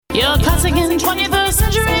classic and 21st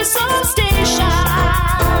century soul station.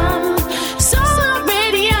 Solar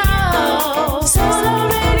Radio. Solar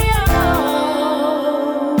Radio.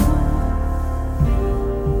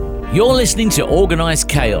 You're listening to Organised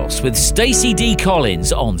Chaos with Stacey D.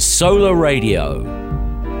 Collins on Solar Radio.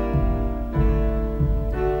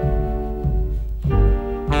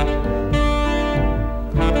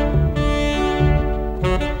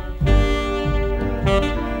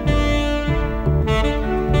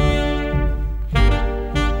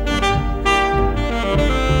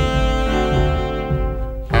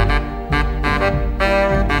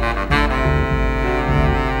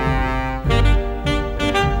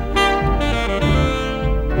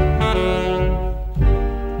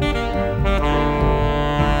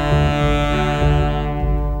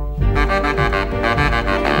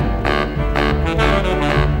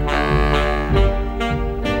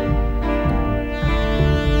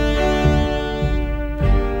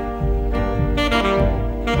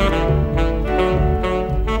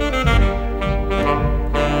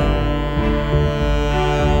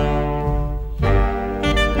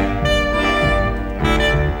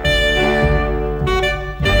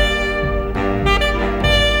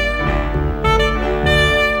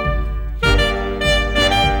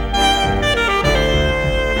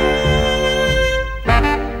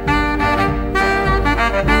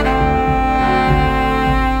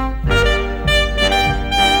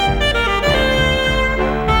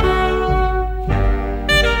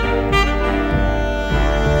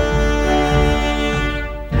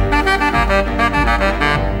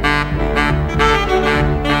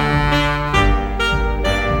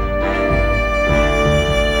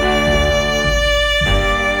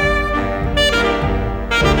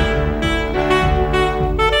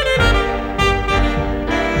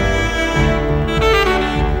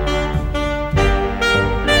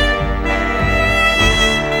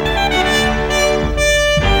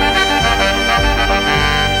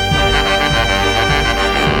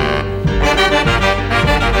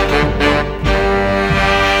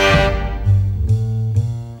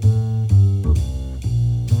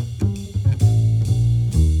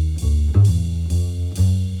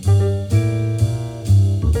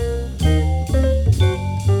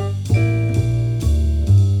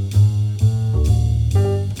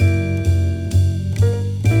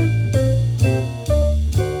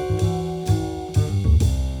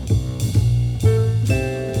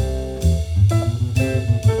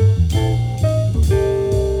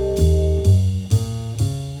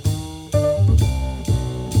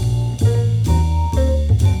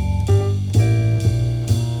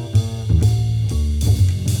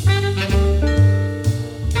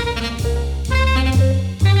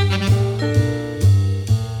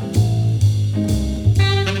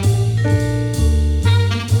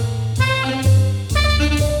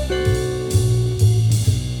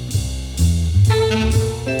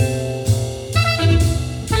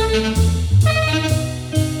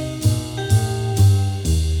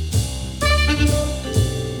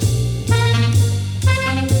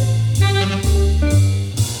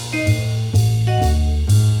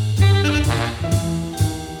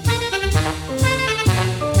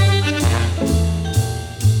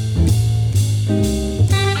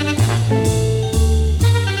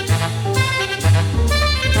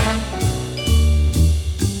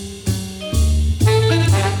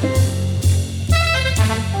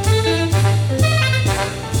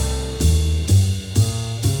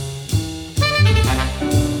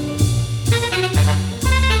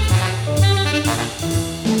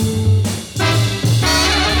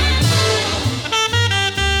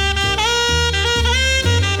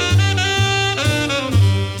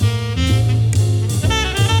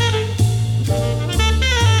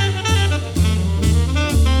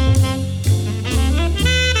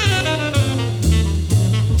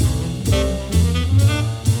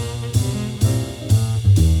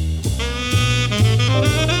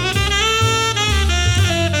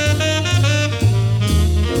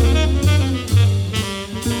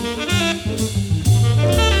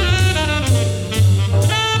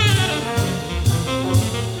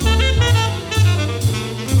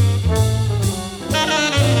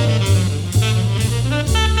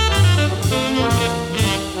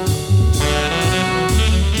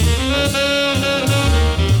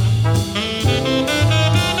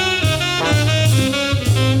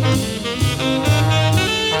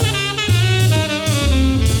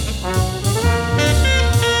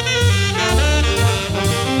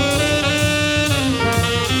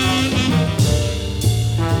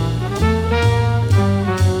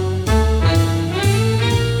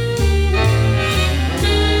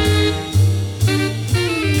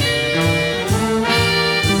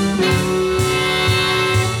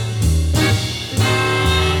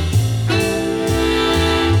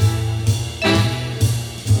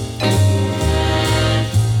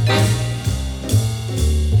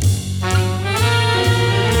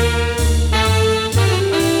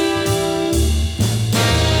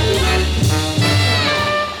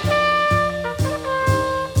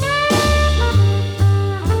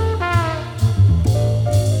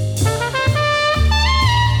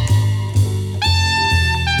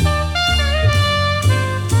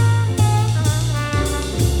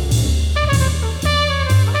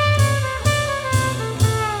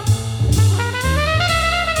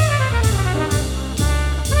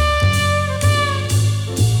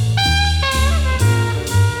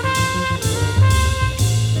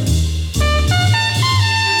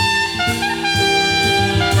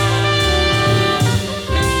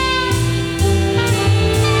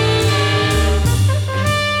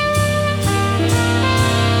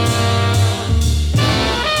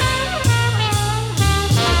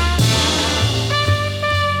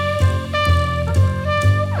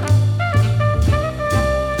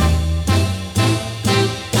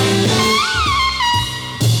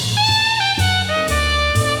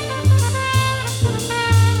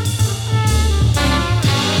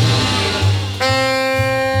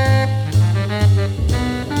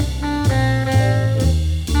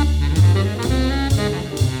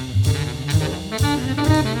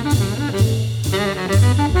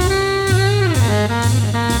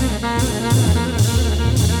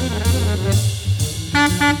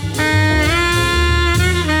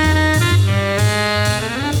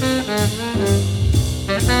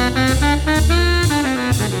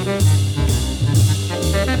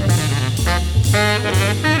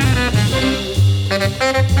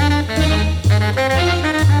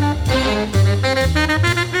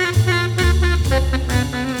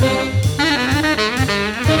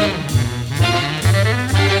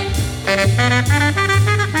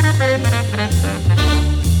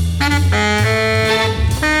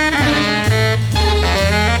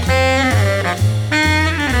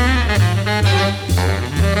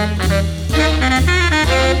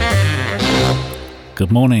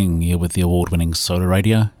 Good morning, you're with the award-winning Solar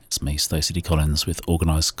Radio. It's me, Stacey D. Collins, with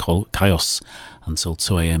Organised Chaos until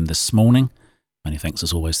 2 a.m. this morning. Many thanks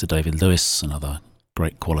as always to David Lewis, another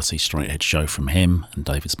great quality straight-edge show from him, and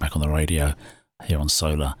David's back on the radio here on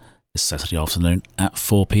Solar this Saturday afternoon at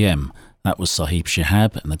 4 p.m. That was Sahib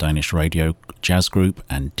Shihab and the Danish radio jazz group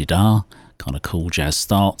and Didar, kind of cool jazz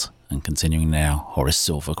start, and continuing now, Horace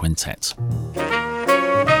Silver Quintet.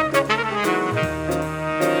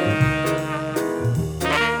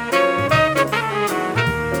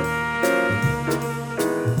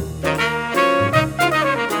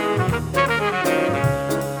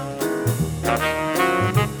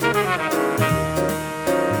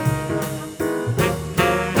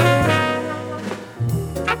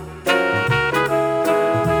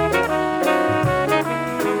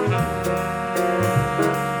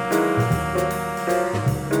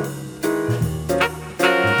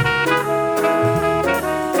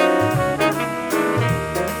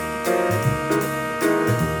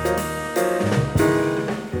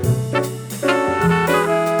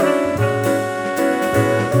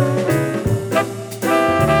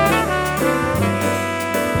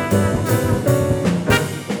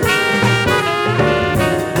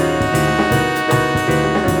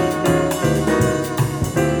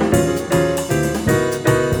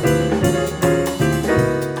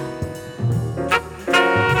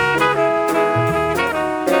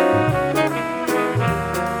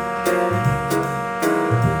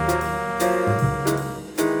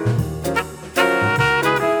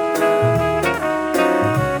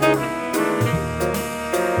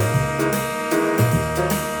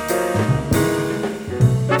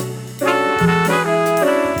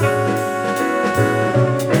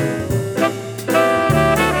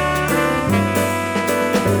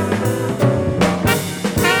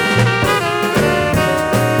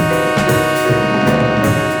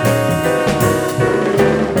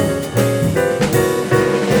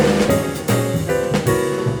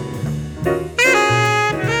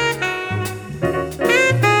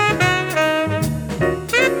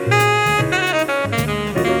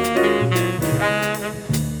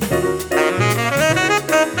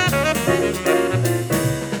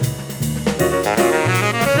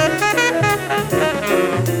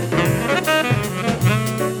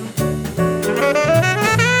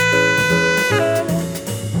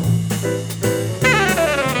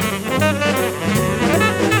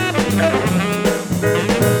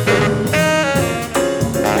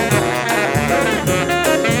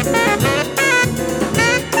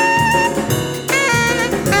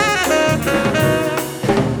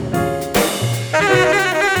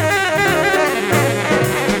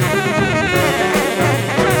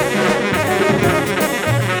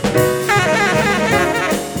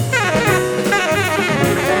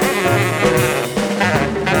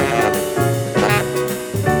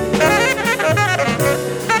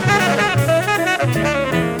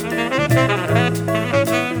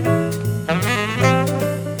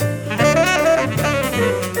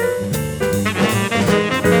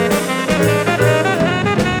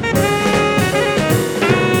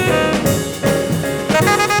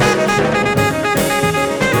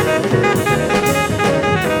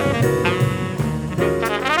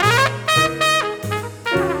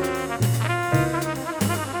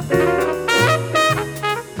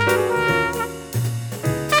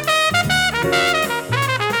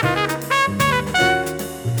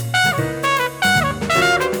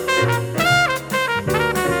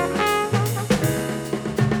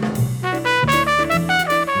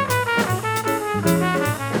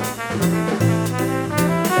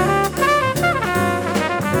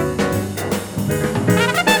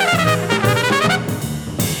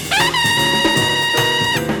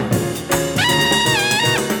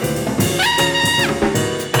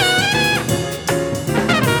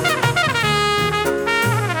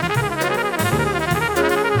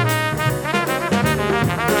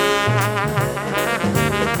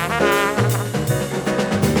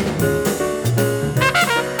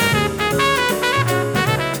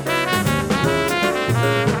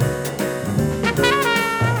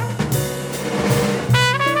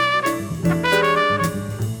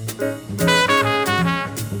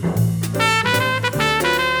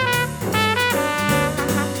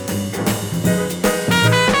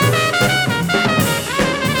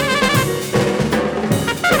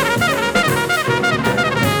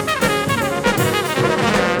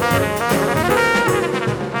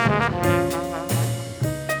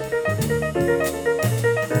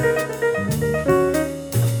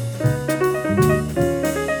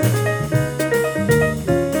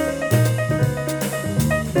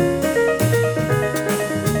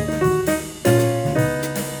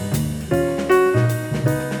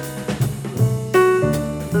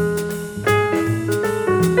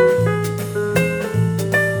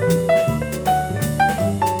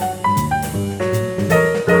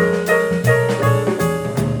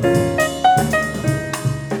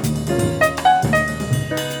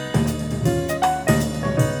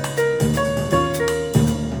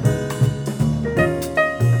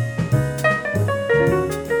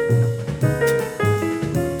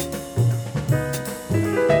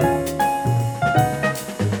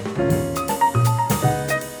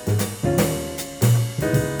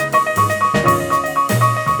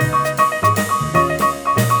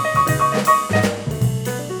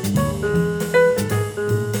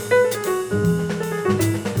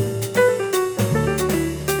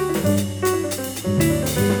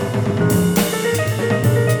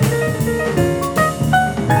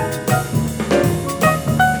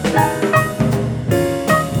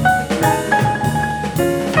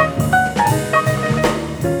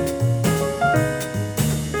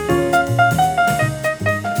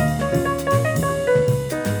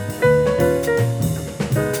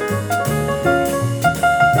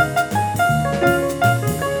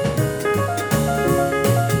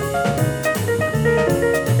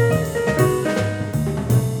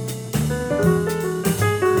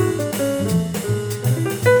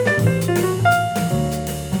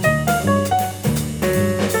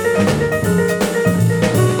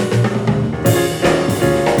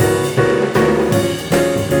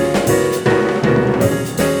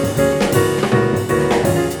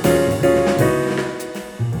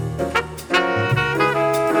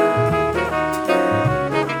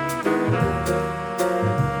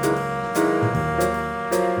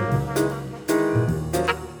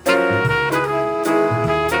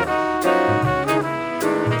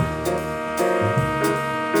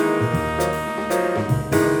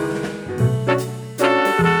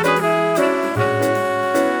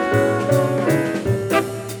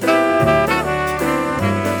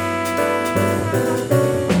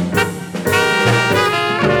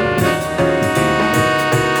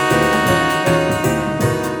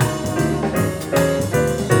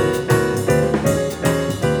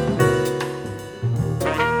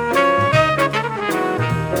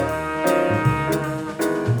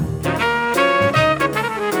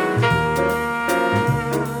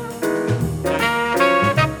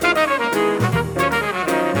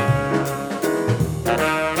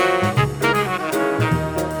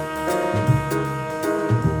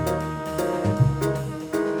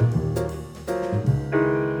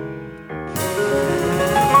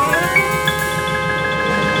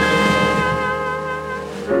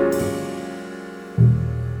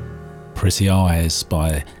 Pretty Eyes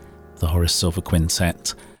by the Horace Silver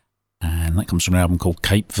Quintet, and that comes from an album called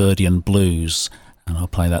Cape Verdean Blues, and I'll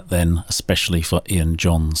play that then especially for Ian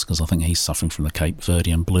Johns, because I think he's suffering from the Cape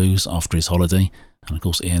Verdean Blues after his holiday, and of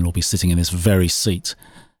course Ian will be sitting in this very seat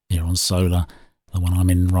here on Solar, the one I'm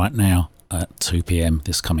in right now, at 2 p.m.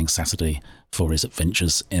 this coming Saturday for his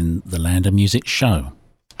adventures in the Land of Music show.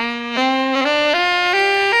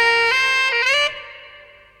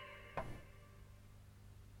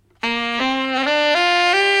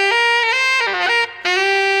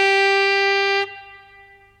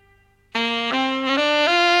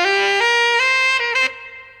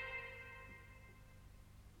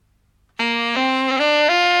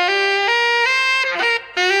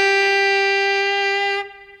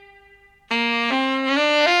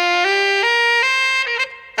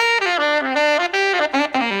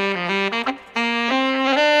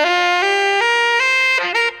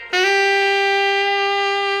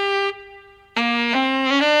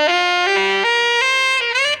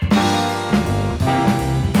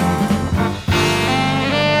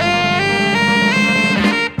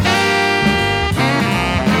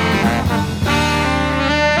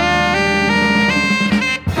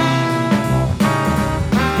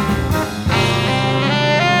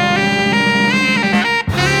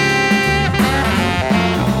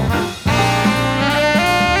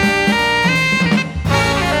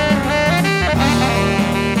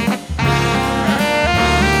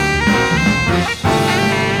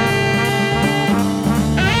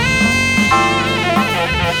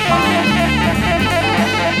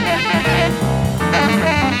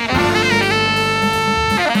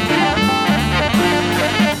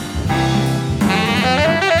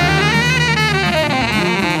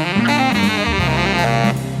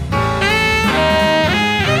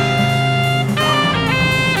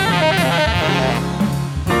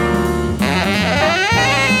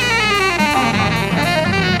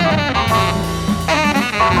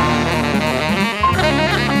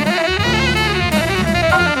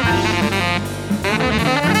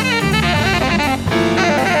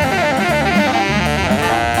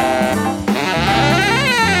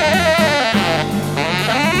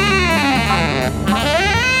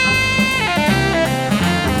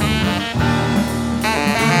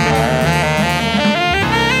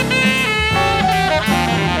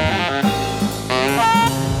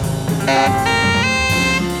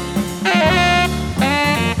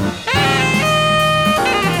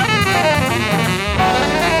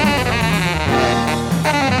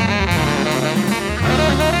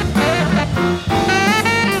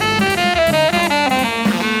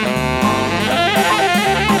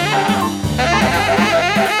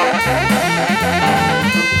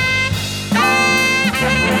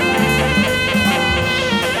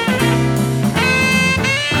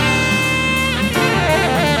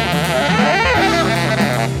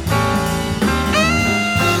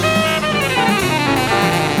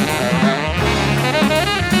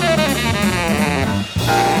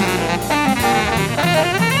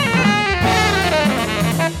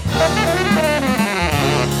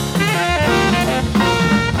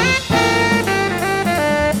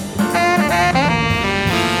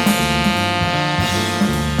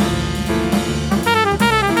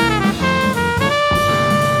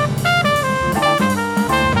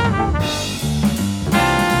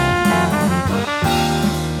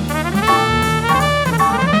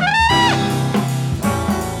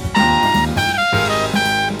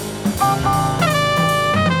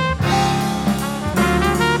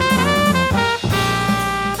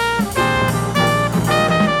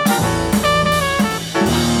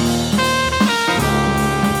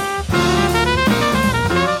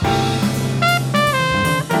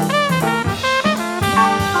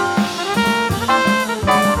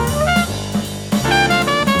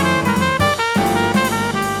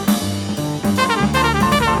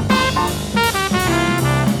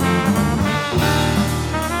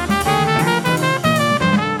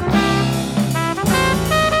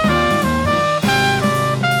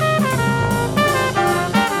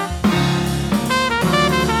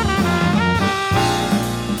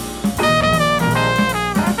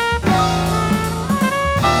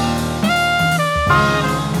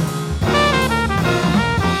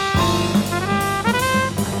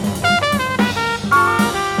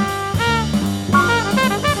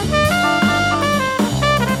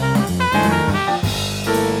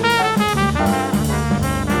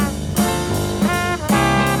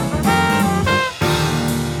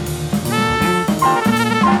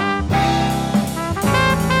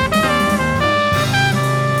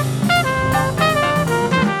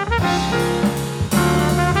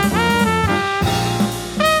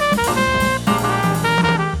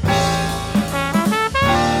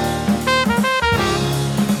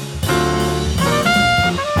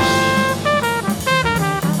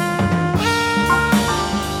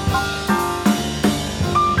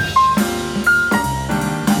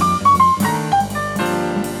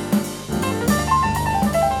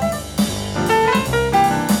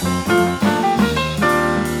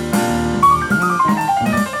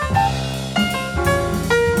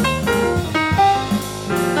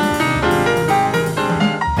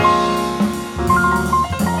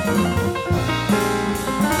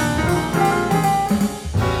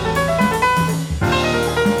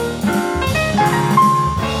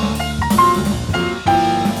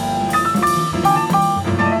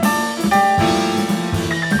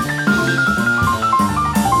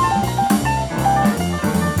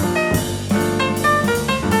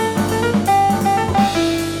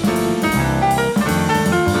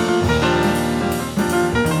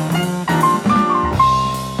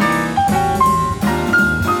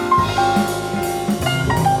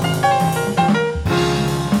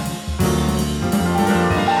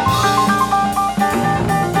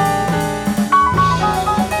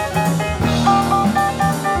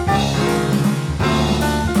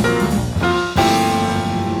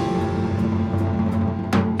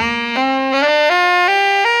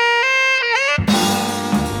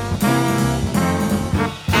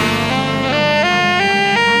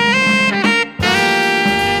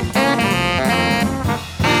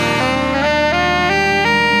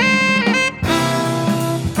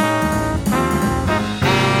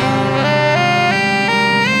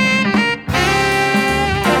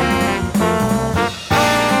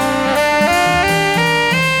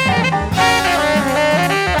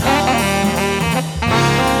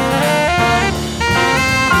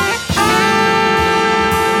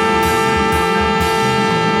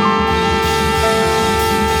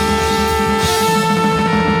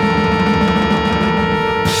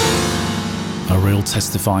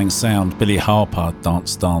 mystifying sound. Billy Harper,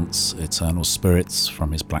 Dance Dance, Eternal Spirits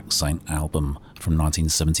from his Black Saint album from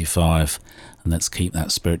 1975. And let's keep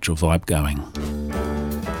that spiritual vibe going.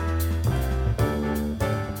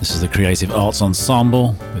 This is the Creative Arts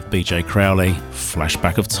Ensemble with BJ Crowley,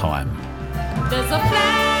 Flashback of Time. There's a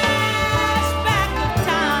flashback of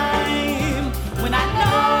time when I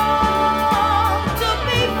long to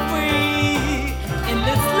be free.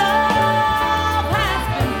 Endless love has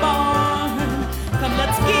been born. Come,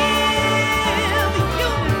 let's give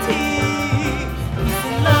unity. Peace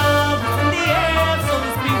and love is in the air, so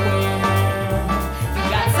let's beware. You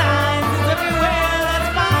got signs everywhere, let's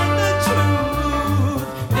find the truth.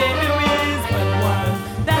 There is but one,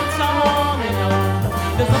 that's all in all.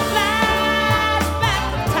 There's a flashback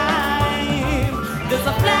of time. There's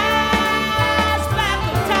a flashback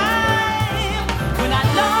of time when I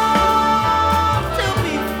long to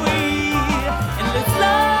be free. Endless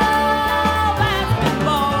love has been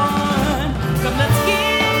born. Come, let's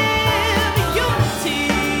give unity.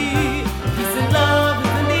 Peace and love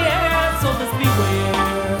is in the air, so let's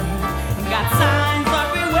beware. Got signs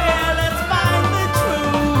everywhere, let's find the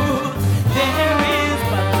truth. There is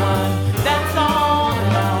but one, that's all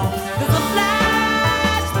in all. There's a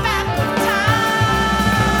flashback of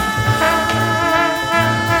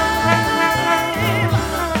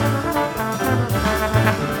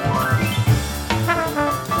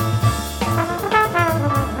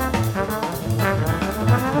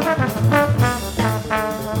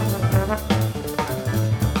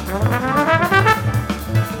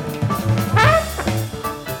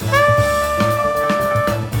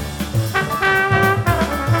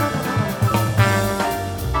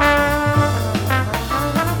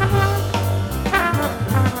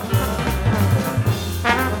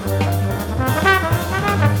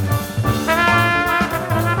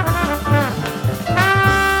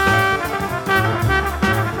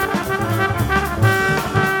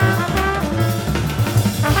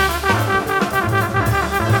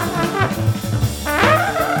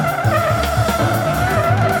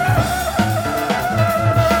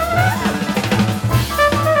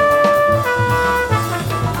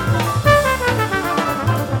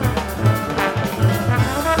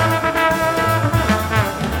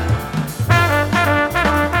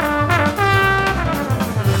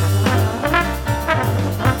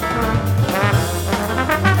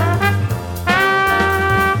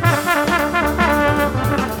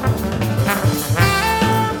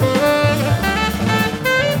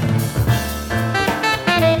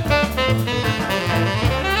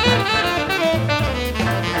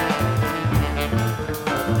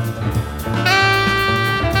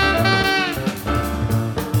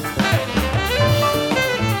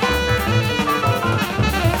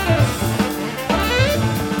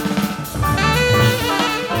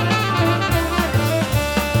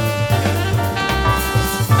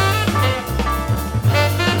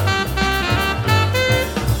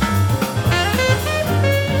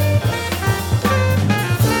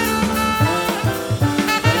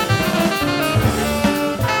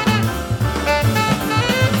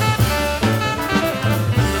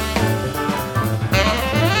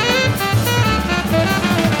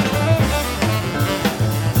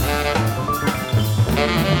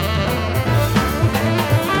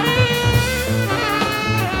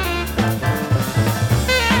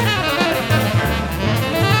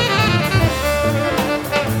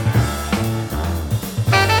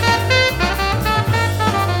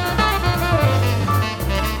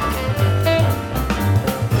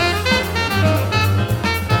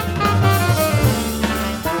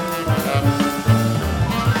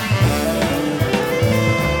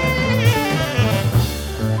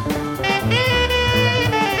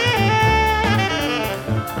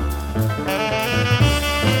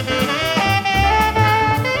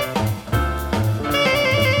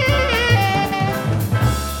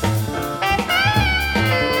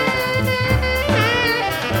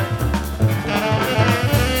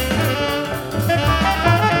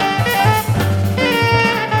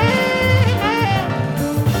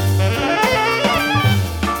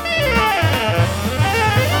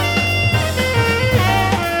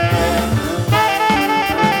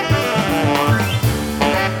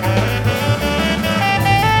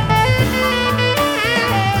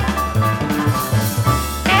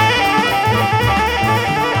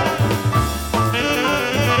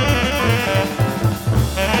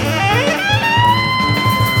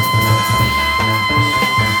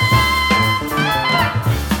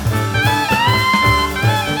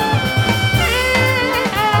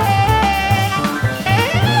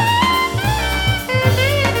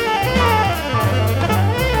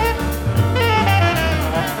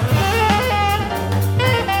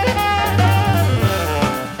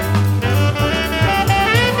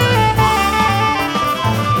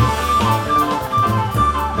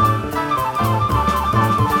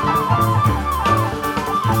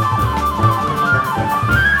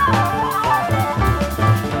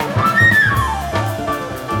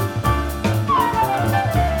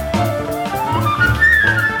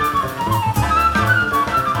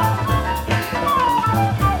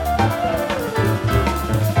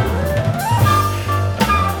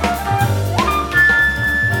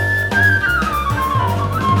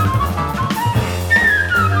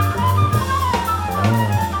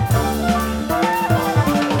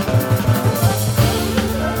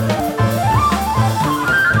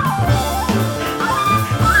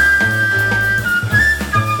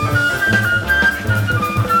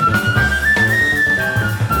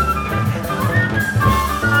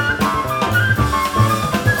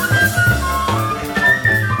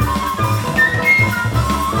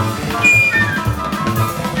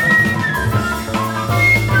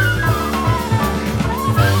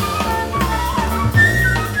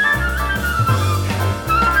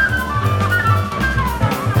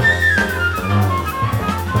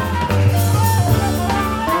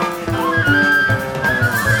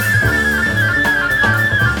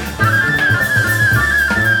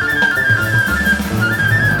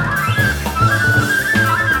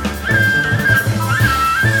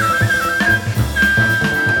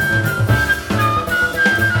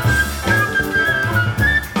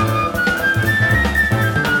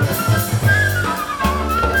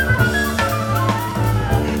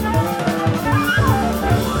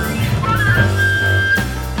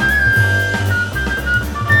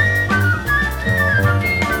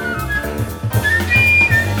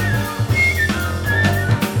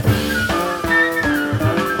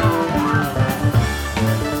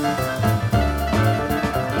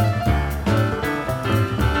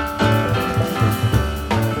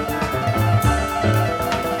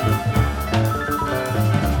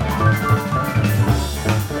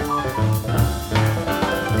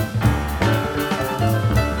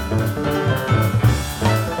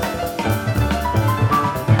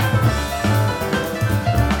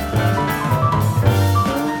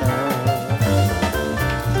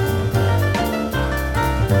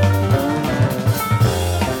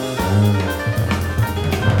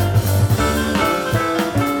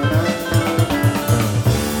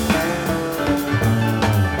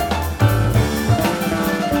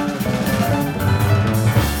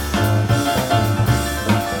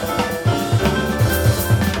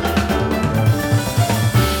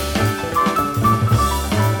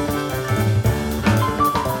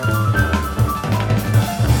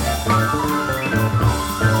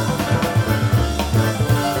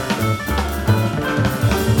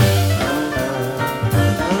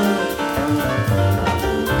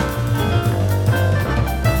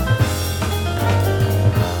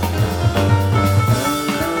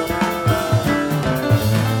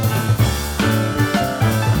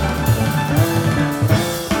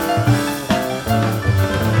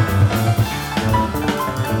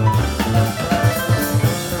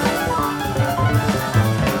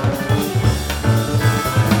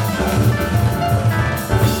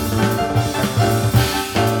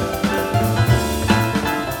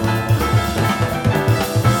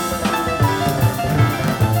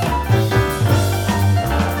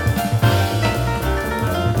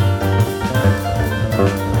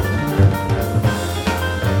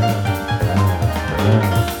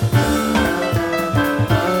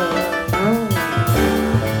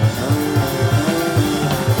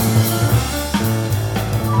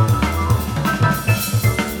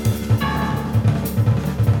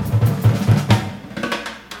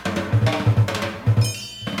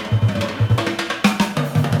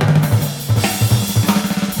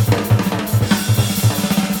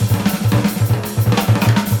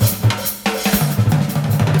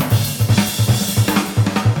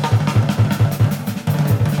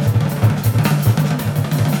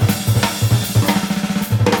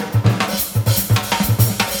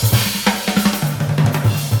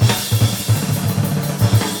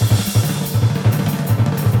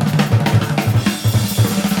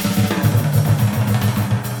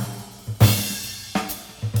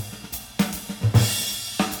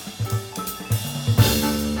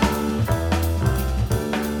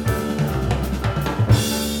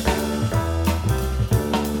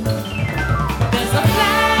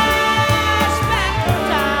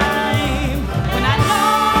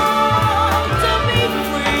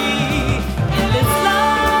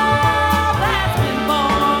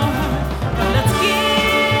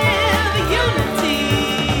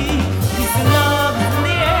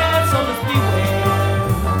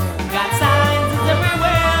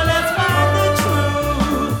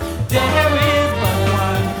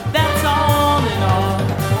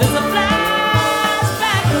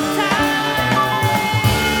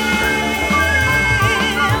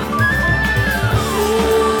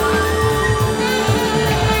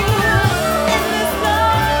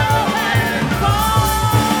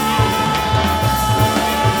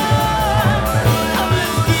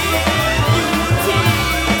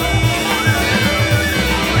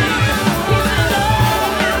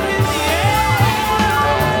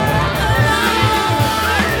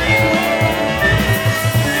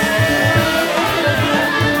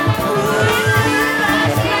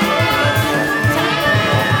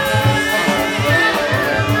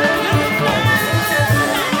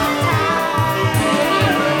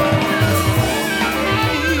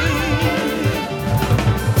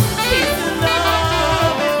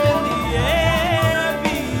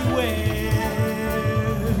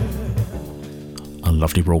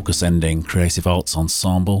lovely raucous ending, Creative Arts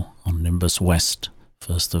Ensemble on Nimbus West.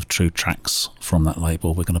 First of true tracks from that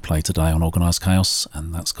label we're going to play today on Organised Chaos,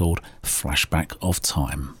 and that's called Flashback of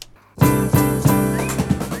Time.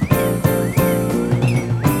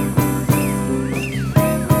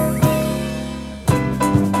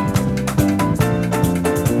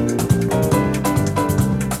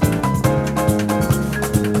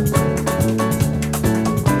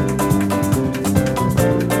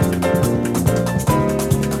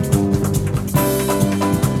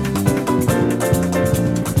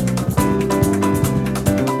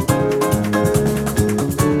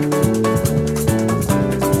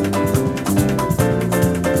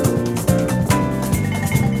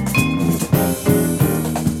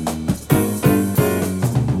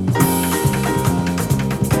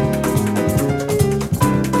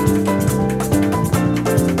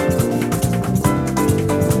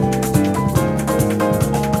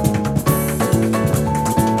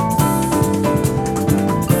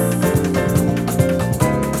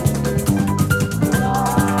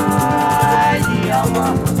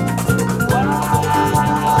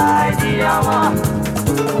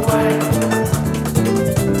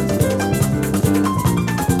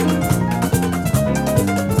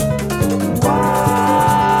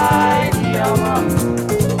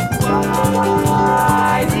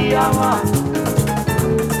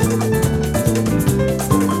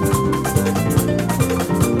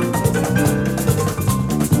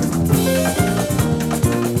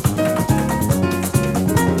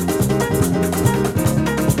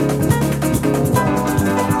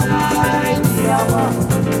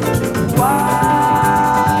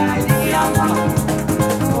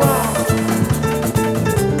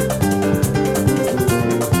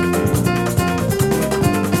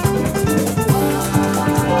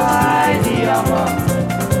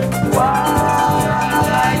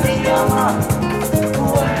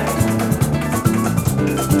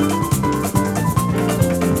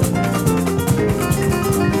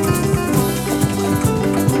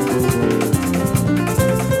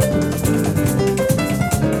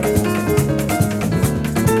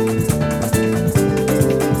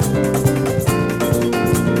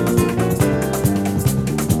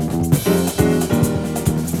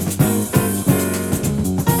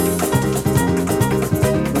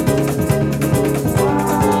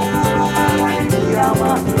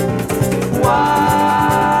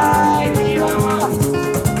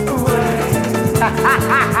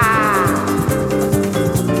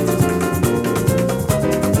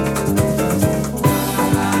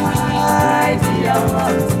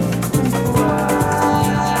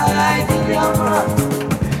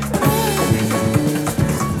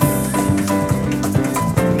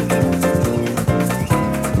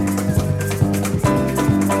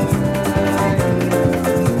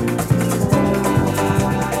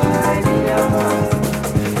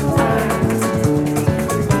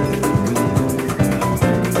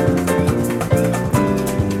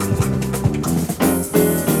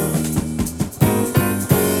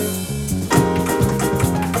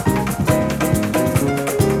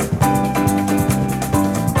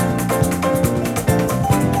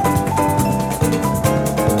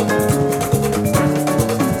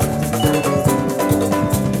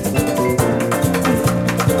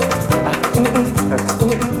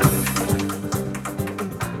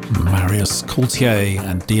 Coultier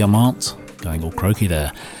and Diamant going all croaky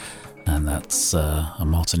there, and that's a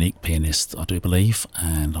Martinique pianist, I do believe,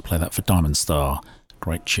 and I'll play that for Diamond Star.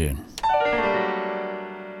 Great tune.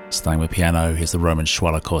 Staying with piano, here's the Roman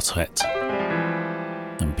Schwaller Quartet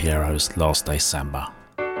and Piero's Last Day Samba.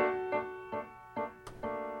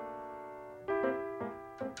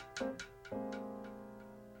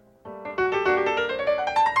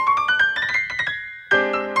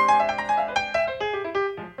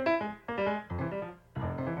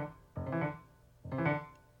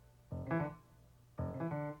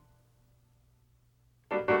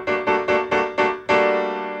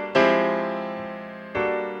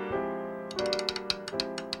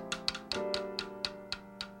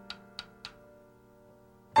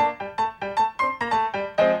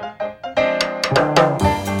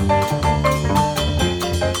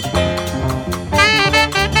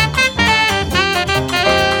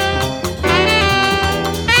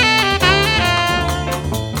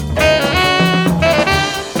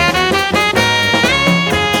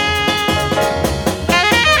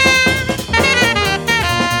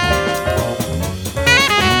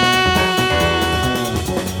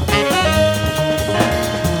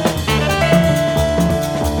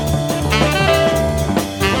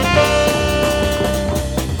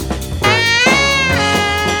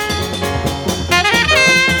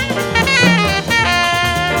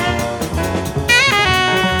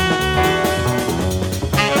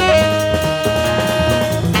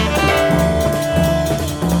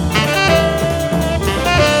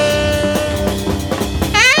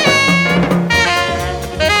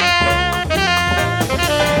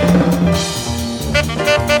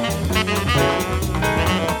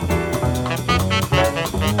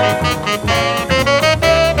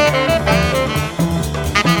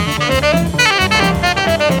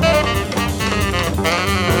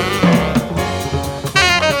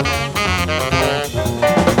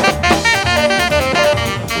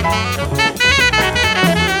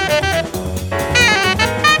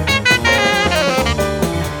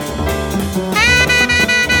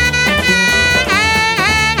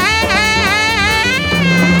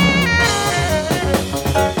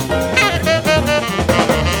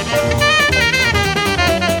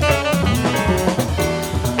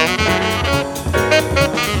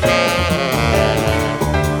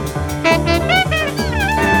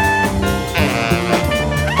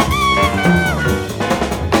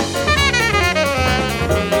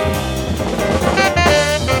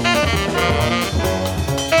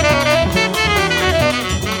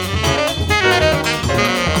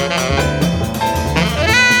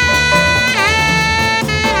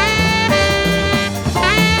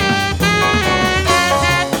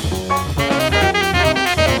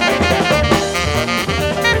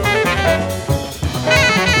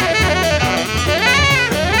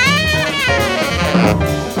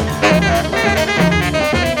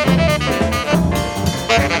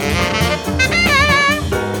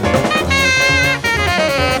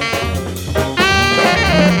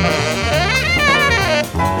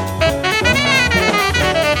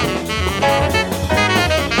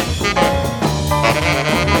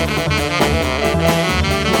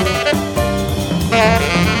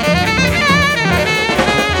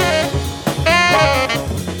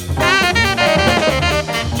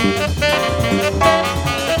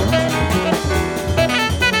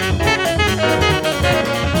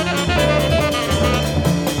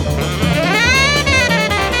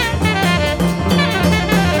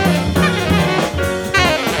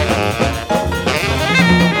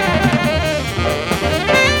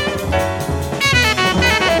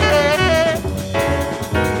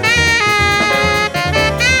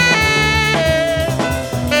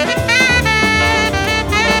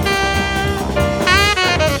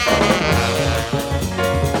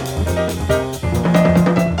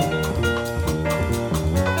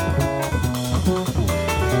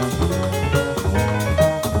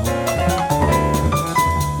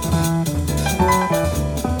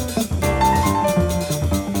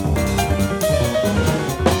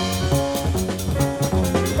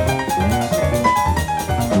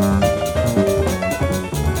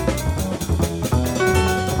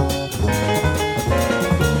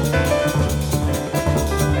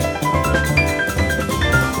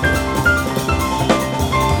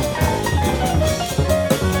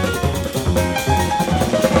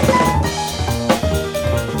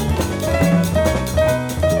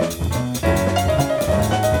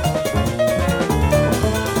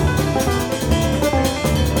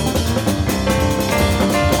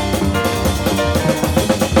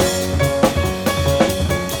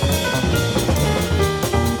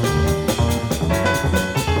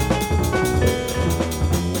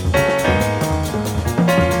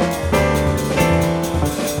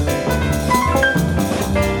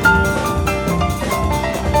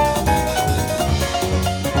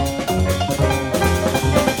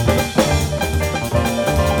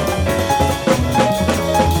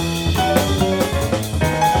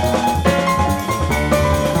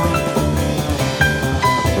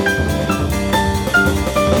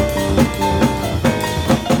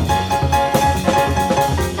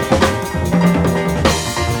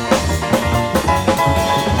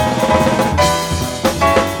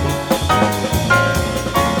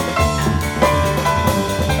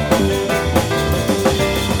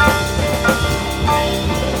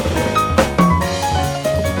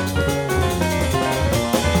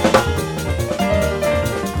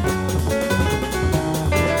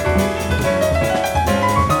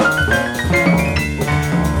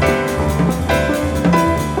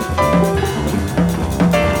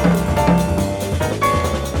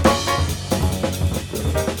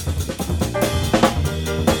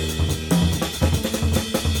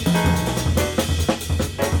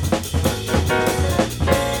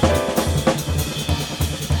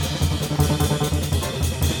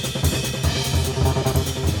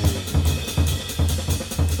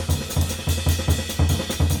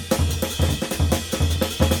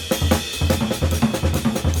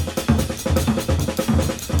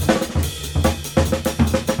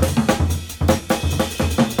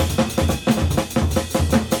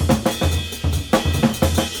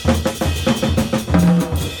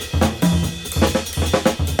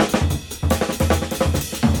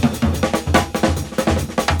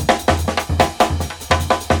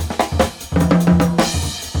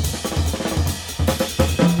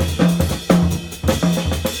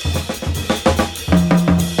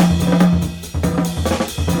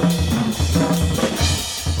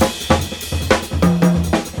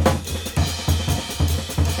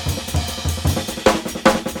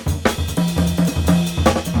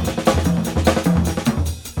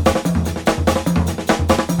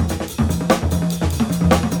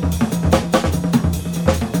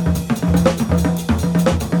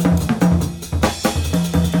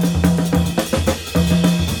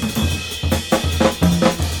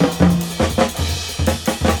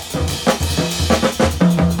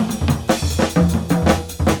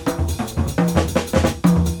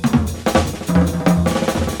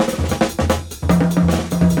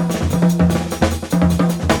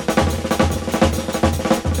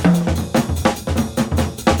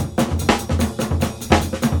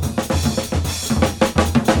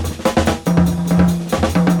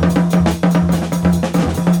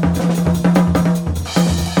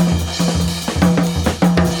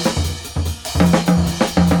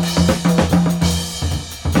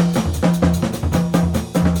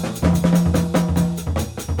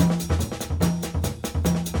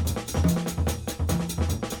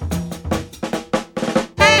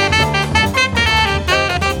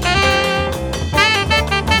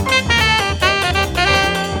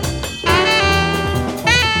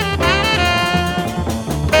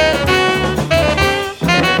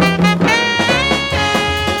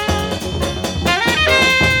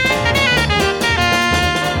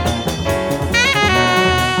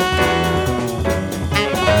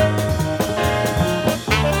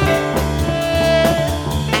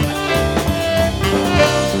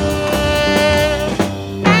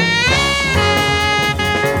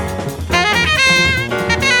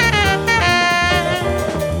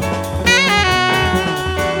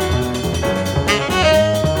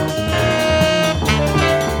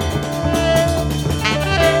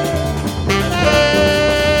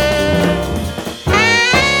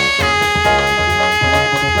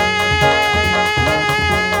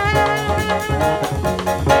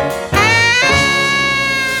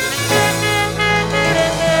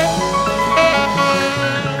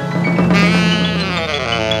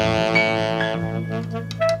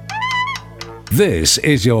 This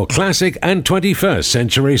is your classic and 21st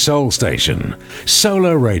century soul station,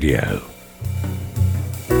 Solar Radio.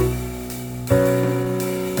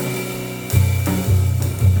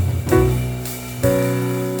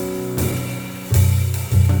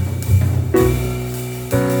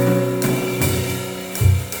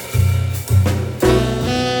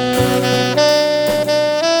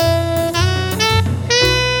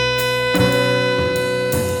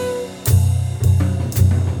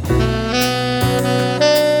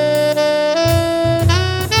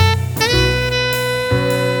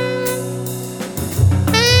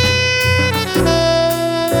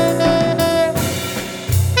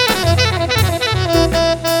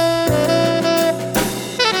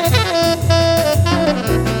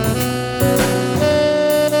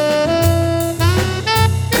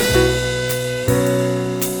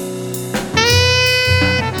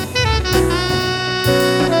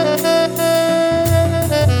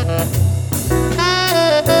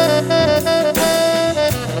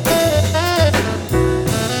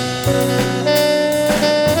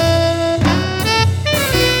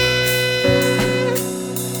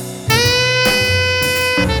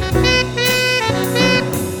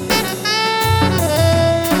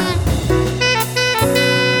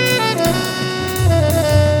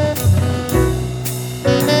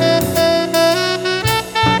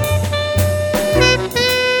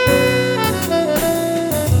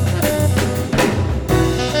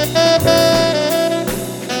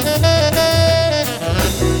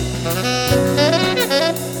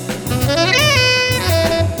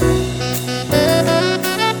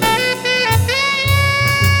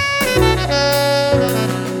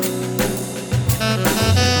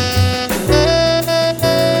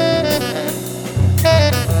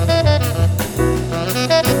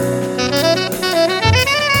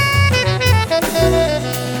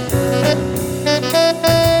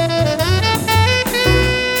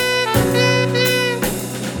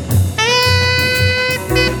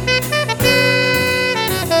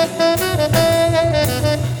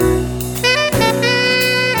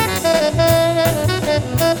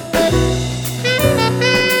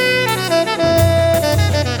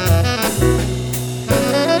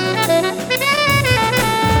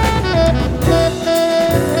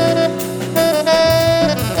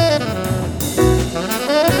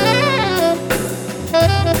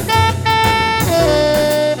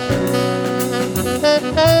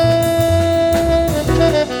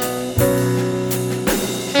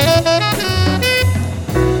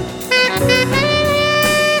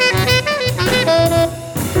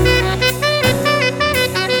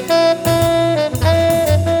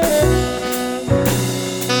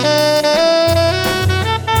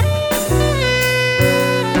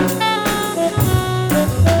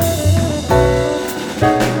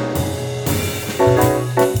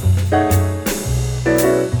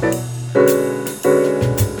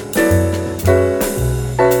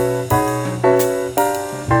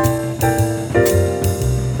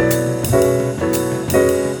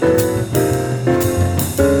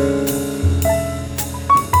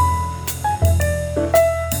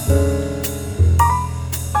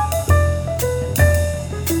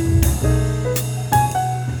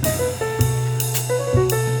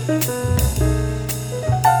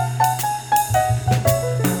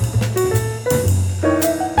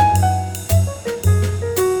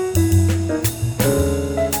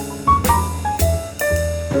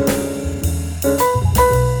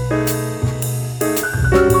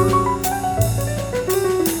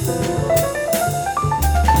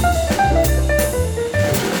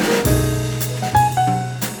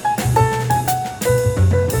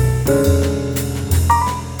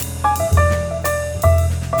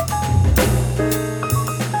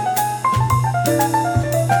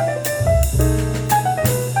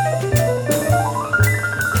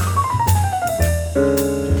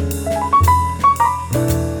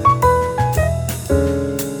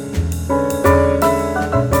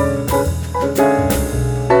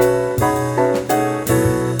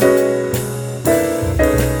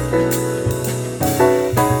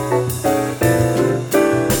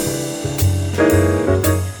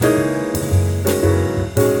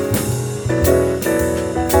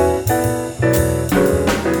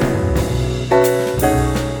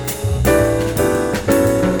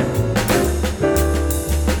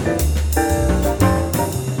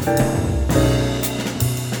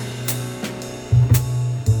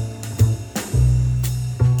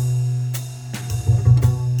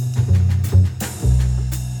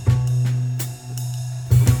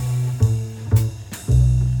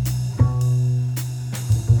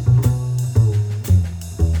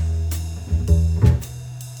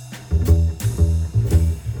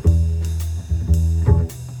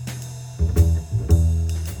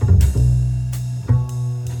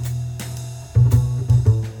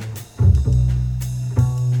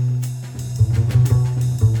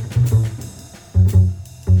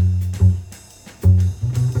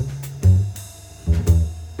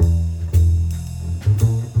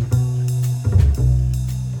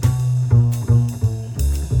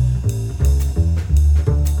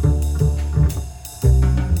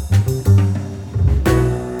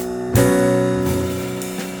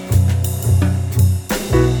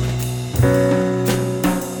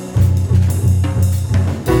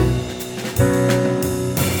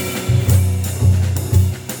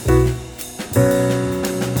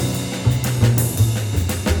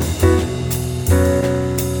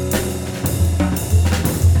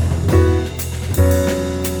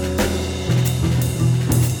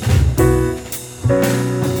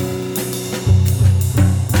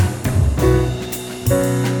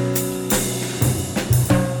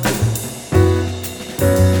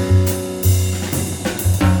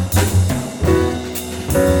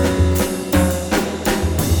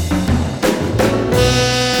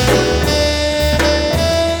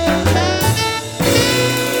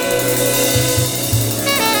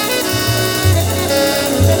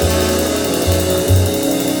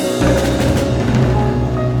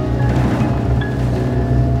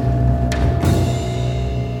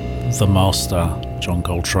 the master, John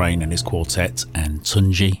Coltrane and his quartet, and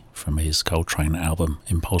Tunji from his Coltrane album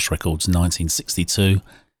Impulse Records 1962,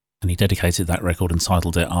 and he dedicated that record and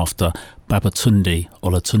titled it after Babatunde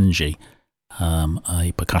Olatunji,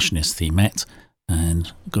 a percussionist he met,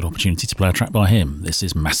 and a good opportunity to play a track by him. This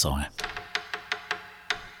is Masai.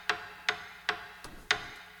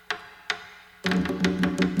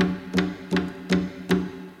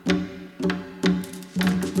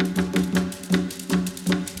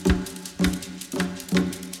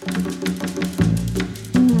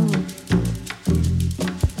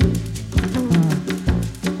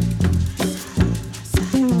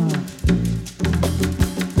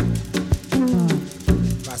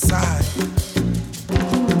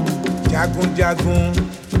 Jagun,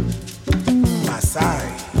 Masai,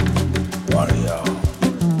 warrior.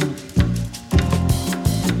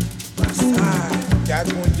 Masai,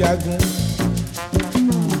 Jagun,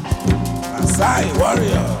 Masai,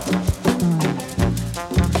 warrior.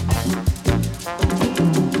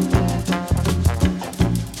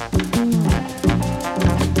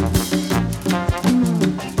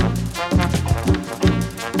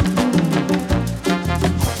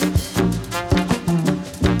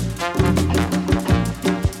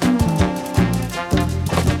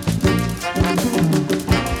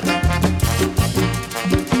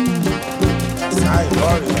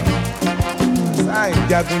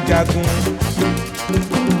 Jagun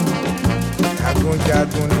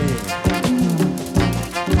ni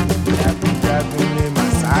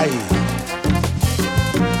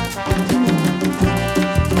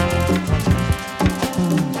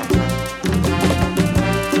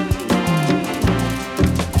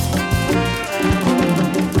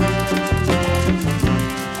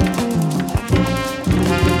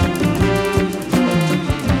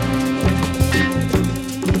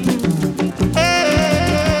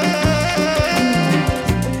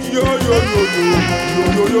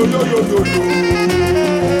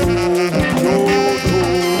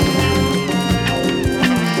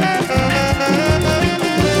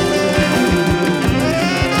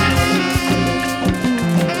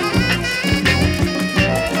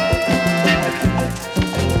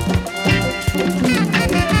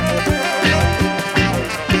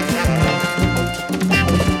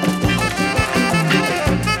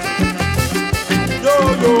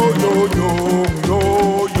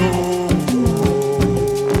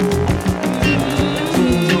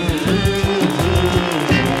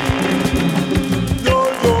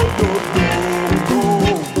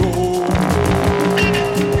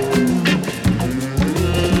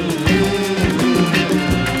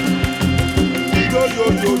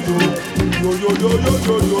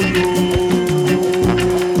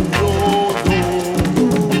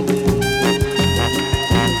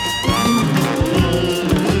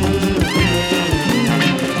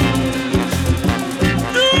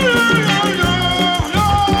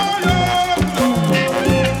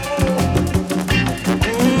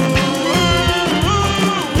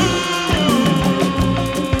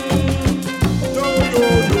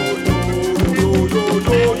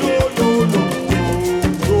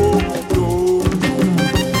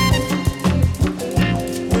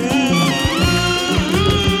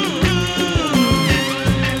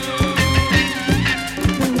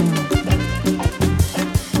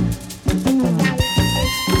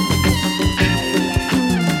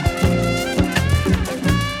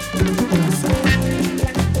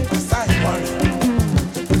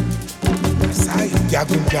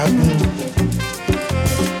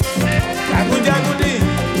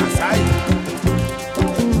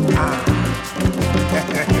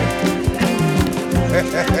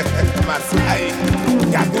Masai.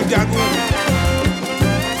 Jagun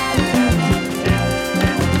ni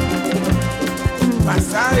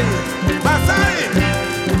Masai. Masai, jagun.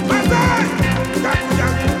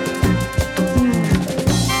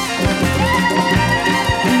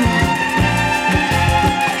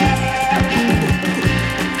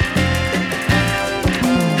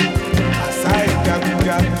 Masai, jagun.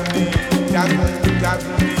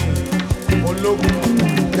 Jagun ni ológun,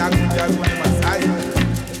 jagun ni Masai.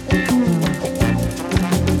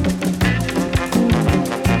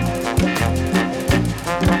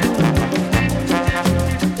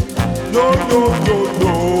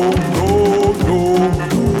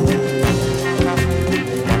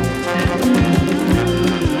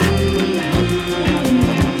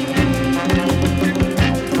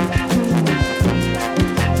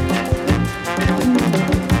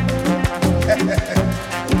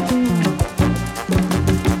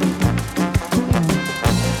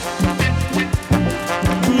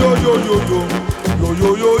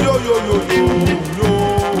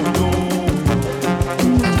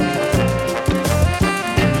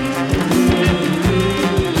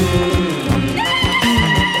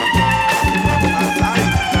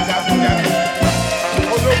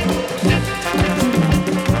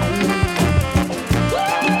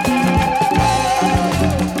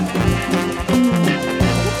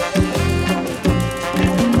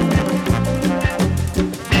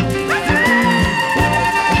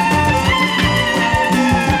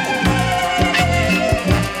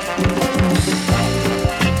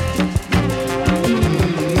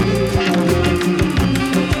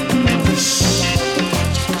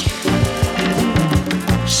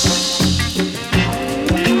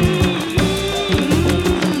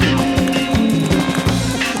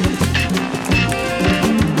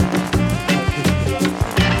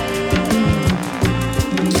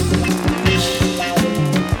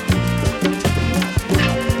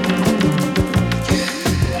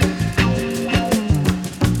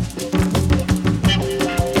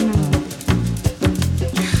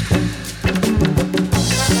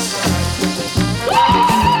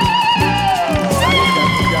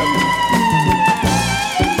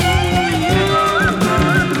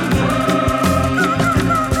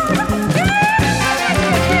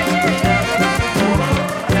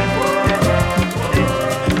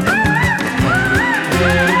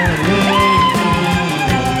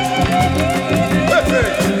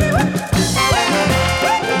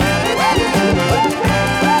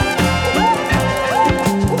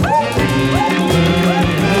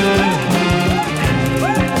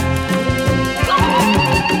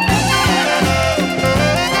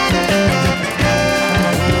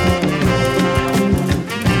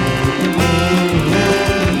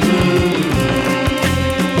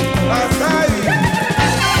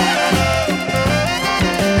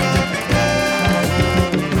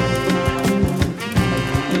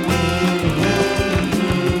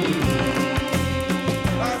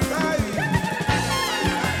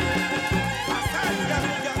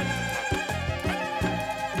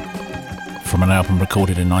 an album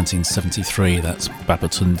recorded in 1973. That's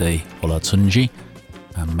Babatunde Olatunji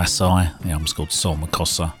and Masai. The album's called Sol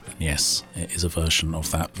Makossa. And yes, it is a version of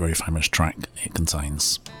that very famous track it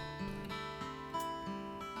contains.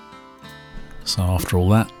 So after all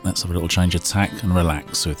that, let's have a little change of tack and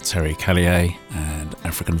relax with Terry Callier and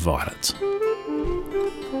African Violet.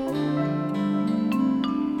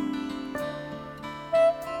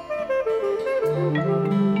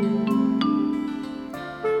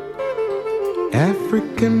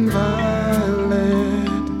 African violet,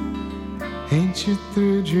 ain't you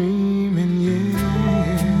through dreaming yet?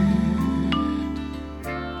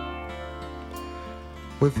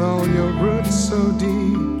 With all your roots so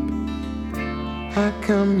deep, how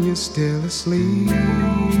come you're still asleep?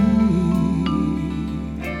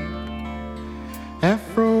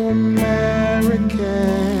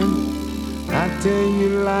 Afro-American, I tell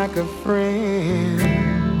you like a friend.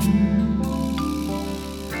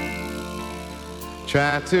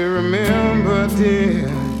 Try to remember, dear,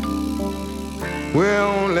 we're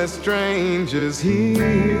only strangers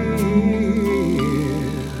here.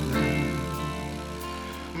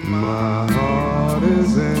 My heart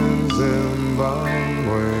is in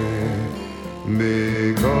Zimbabwe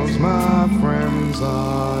because my friends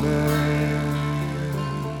are there.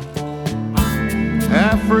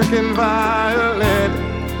 African violet,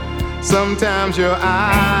 sometimes your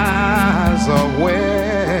eyes are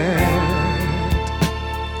wet.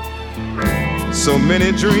 So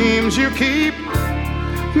many dreams you keep,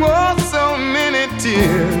 oh, so many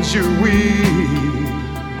tears you weep.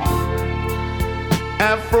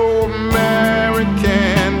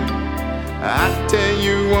 Afro-American, I tell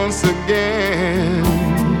you once again,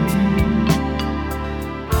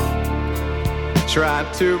 try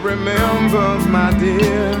to remember, my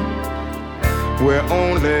dear, we're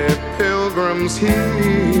only pilgrims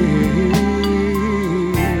here.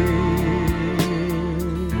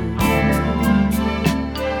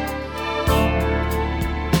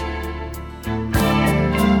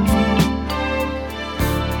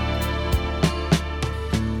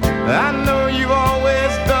 I know you've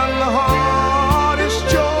always done the hardest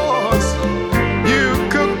chores. You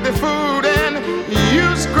cook the food and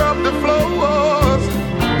you scrub the floors.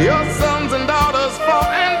 Your sons and daughters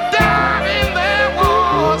fought and died in their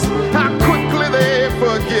wars. How quickly they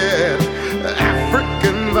forget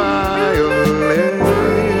African violet.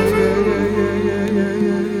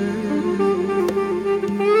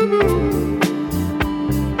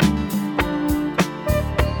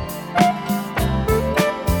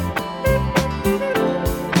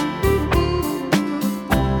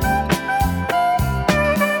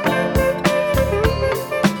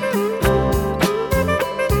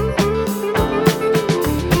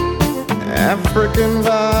 African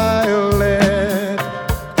violet,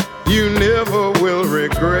 you never will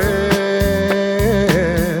regret.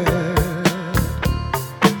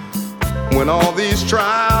 When all these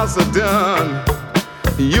trials are done,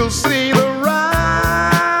 you'll see the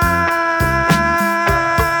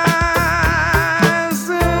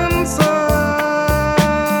rising sun.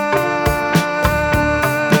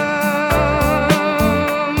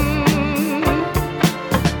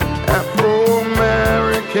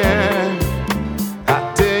 Afro-American,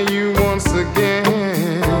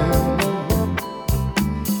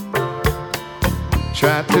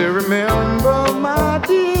 try to remember, my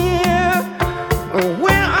dear,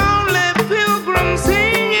 we're only pilgrims here.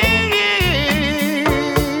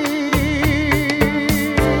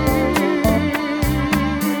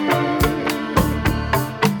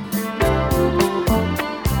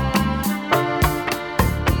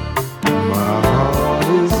 My heart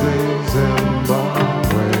is in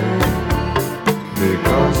Zimbabwe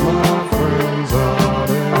because my friends are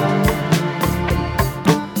there.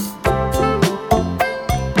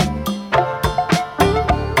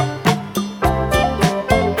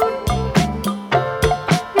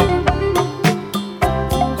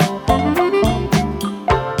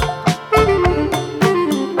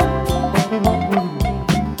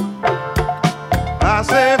 I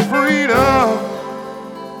say freedom,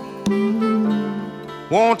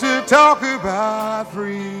 want to talk about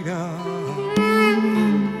freedom.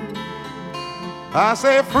 I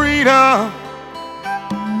say freedom,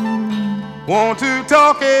 want to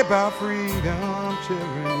talk about freedom,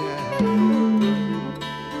 children, yeah.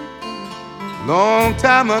 Long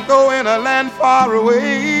time ago in a land far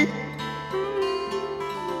away,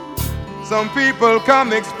 some people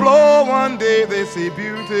come explore one day, they see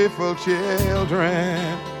beautiful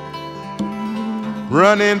children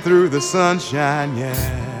running through the sunshine,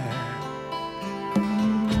 yeah.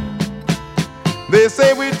 They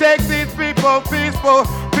say we take these people, peaceful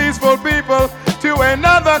people, to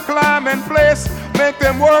another climbing place. Make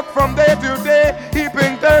them work from day to day,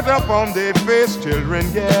 heaping dirt up on their face.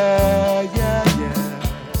 Children, yeah, yeah, yeah.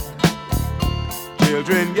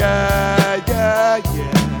 Children, yeah, yeah,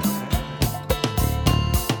 yeah.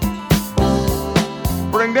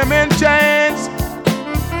 Bring them in chains,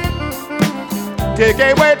 take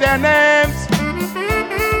away their names,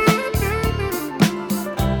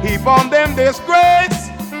 heap on them disgrace,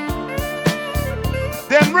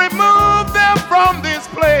 then remove them from this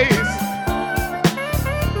place.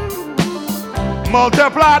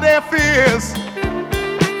 Multiply their fears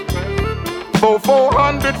for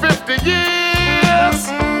 450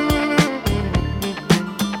 years.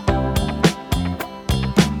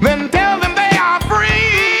 Then tell them they are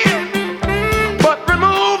free, but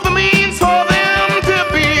remove the means for them to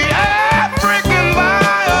be African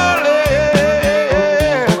violent.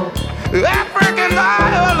 African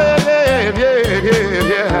violent, yeah,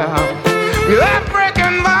 yeah, yeah.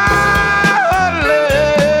 African violent,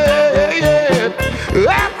 yeah.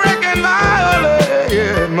 African violent,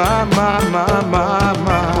 yeah. My,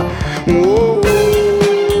 whoa.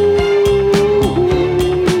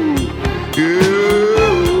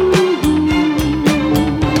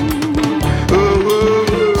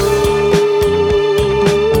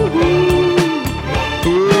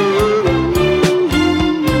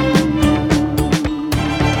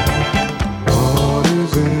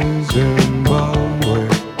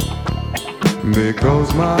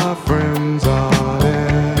 Because my friends are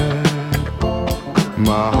there.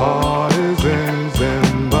 My heart is in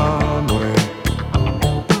Zimbabwe.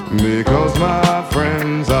 Because my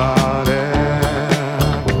friends are there.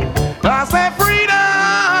 I say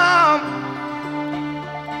freedom,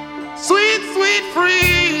 sweet, sweet freedom.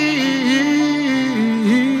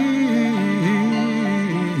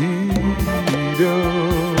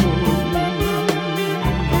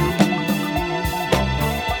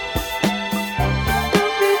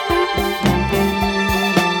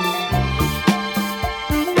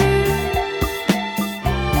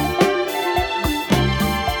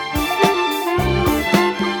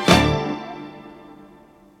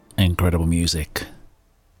 Incredible music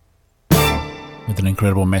with an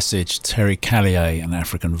incredible message. Terry Callier and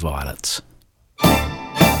African Violet.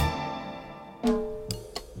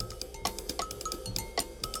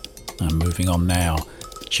 And moving on now,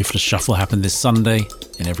 Shiftless Shuffle happened this Sunday.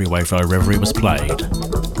 In Every Waveflow Reverie was played.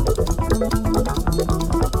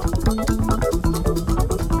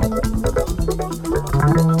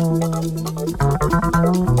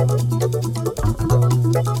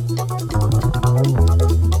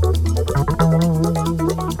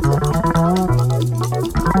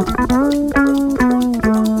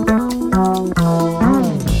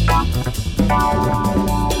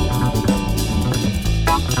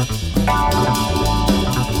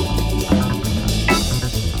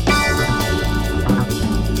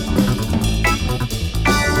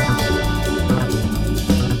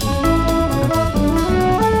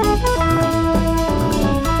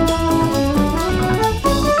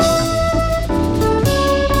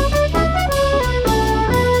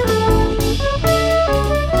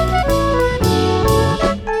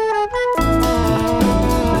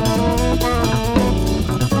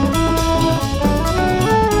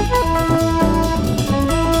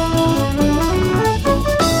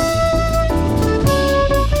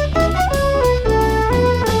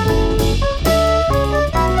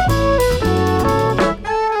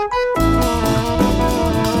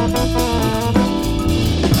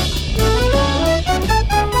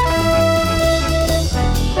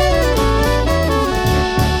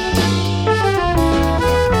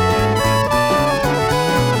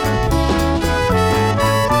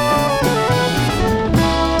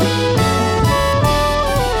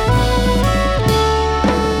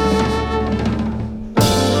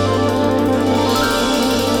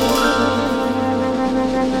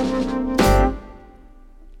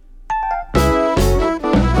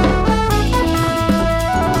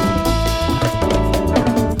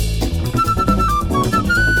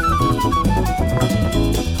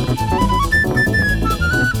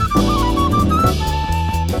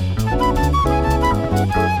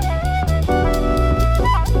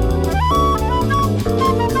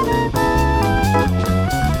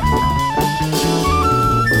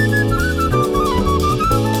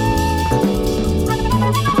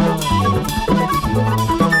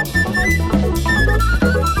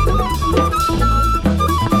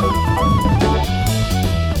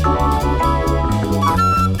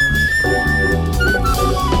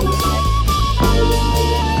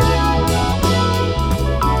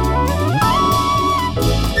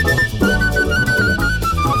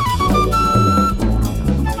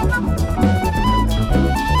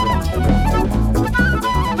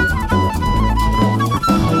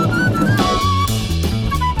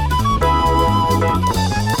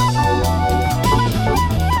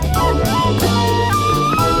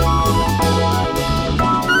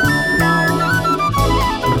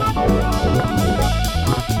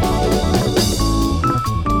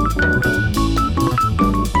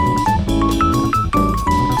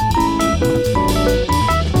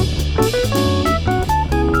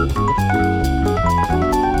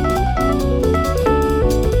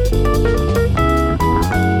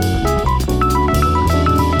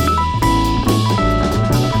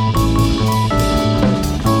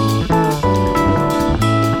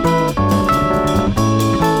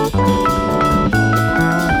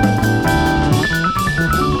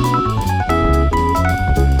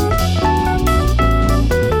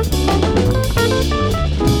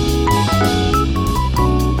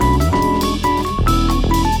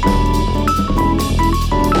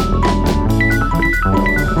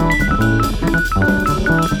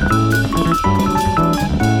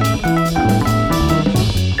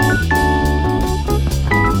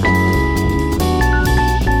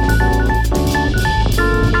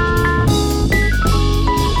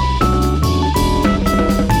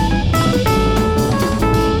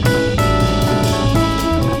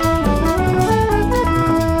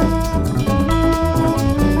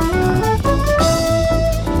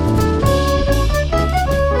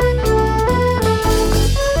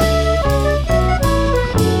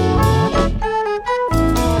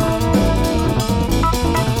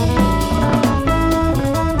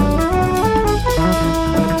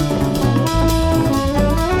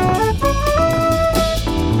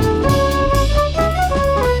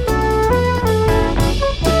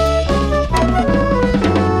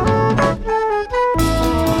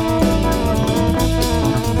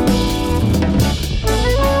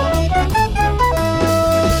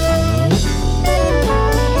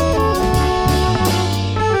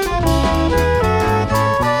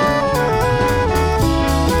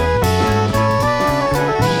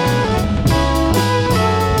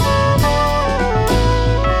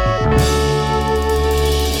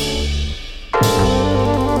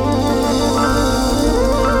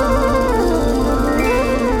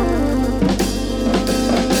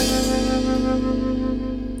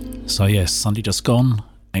 So yes, Sunday just gone.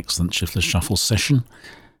 Excellent Shiftless Shuffle session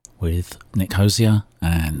with Nick Hosier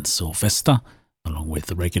and Sylvester, along with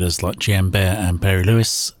the regulars like GM Bear and Barry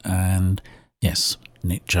Lewis. And yes,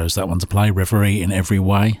 Nick chose that one to play, Reverie in Every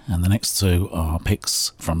Way, and the next two are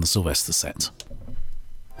picks from the Sylvester set.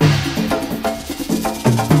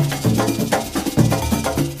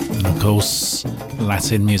 And of course,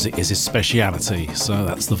 Latin music is his speciality, so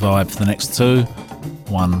that's the vibe for the next two.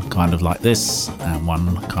 One kind of like this, and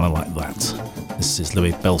one kind of like that. This is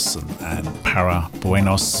Louis Belson and Para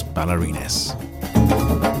Buenos Ballerines.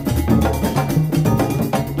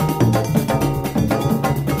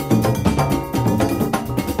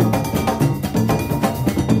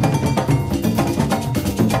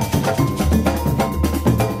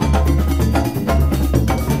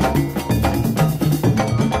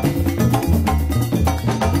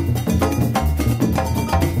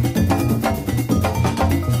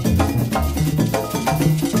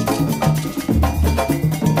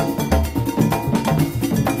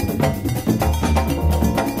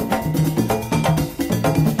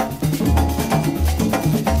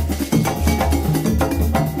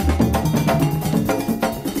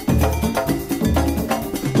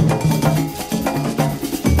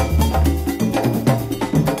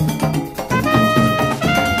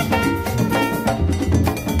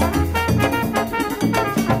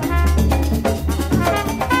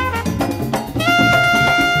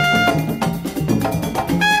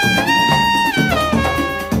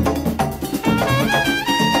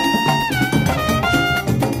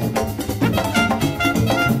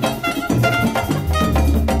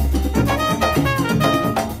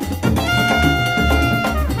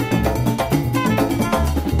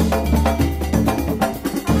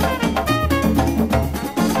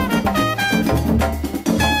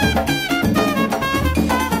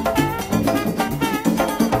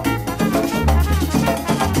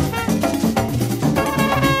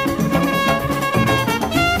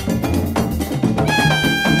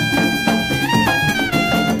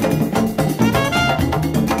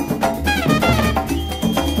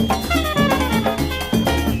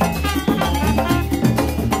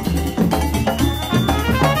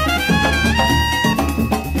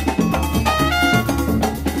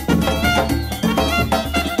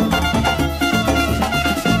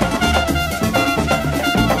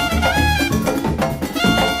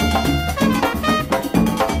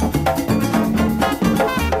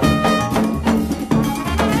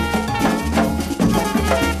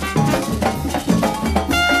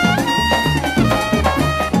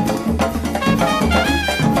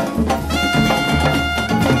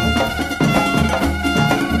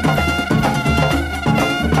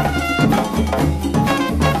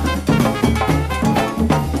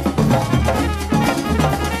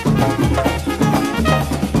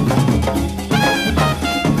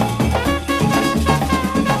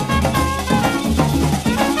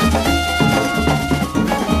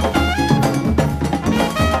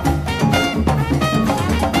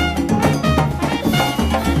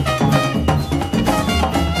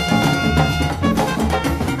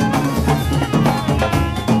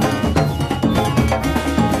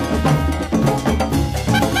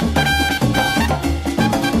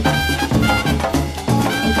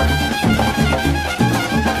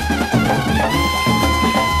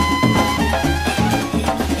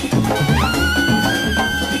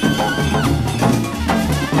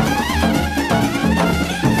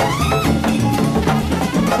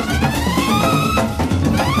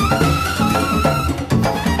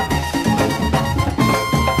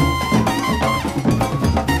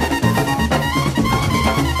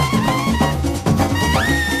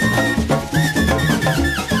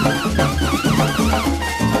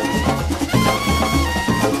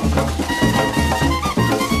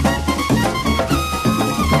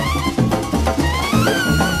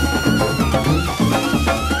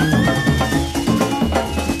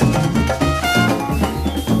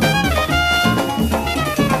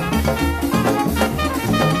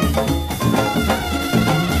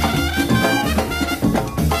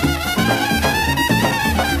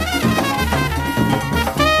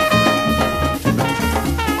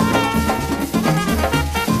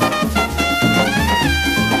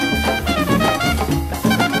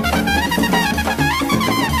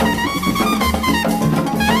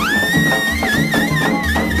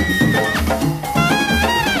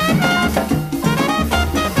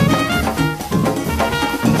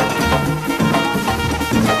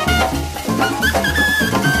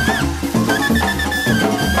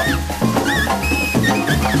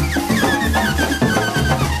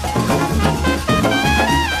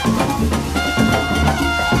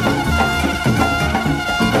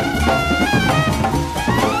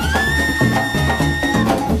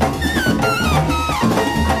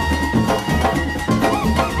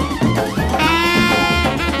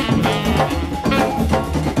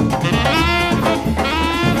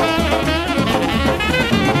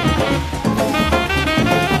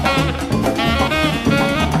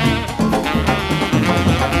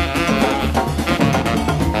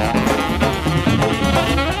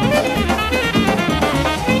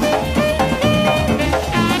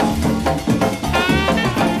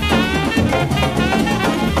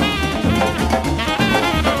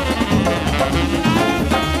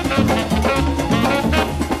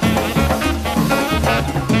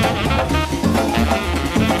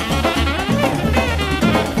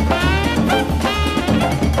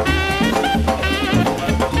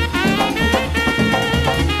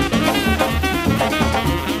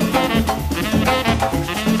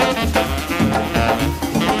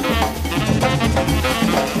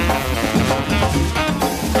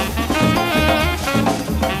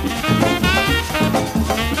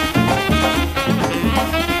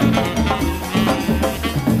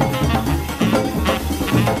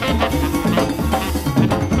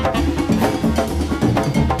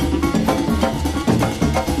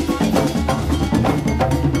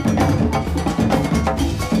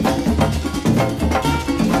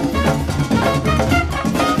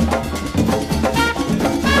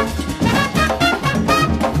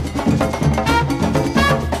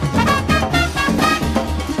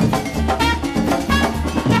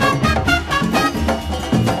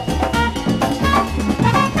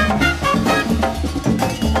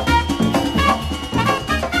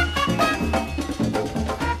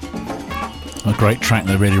 great track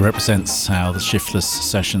that really represents how the Shiftless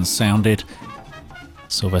sessions sounded.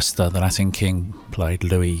 Sylvester the Latin King played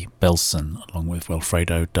Louis Belson along with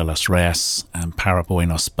Wilfredo de los Reyes and Para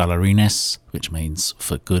Buenos Ballerines, which means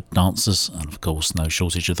for good dancers, and of course no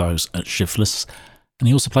shortage of those at Shiftless. And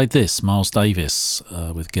he also played this, Miles Davis,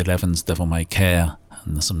 with Gil Evans' Devil May Care,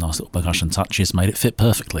 and some nice little percussion touches made it fit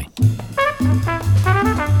perfectly.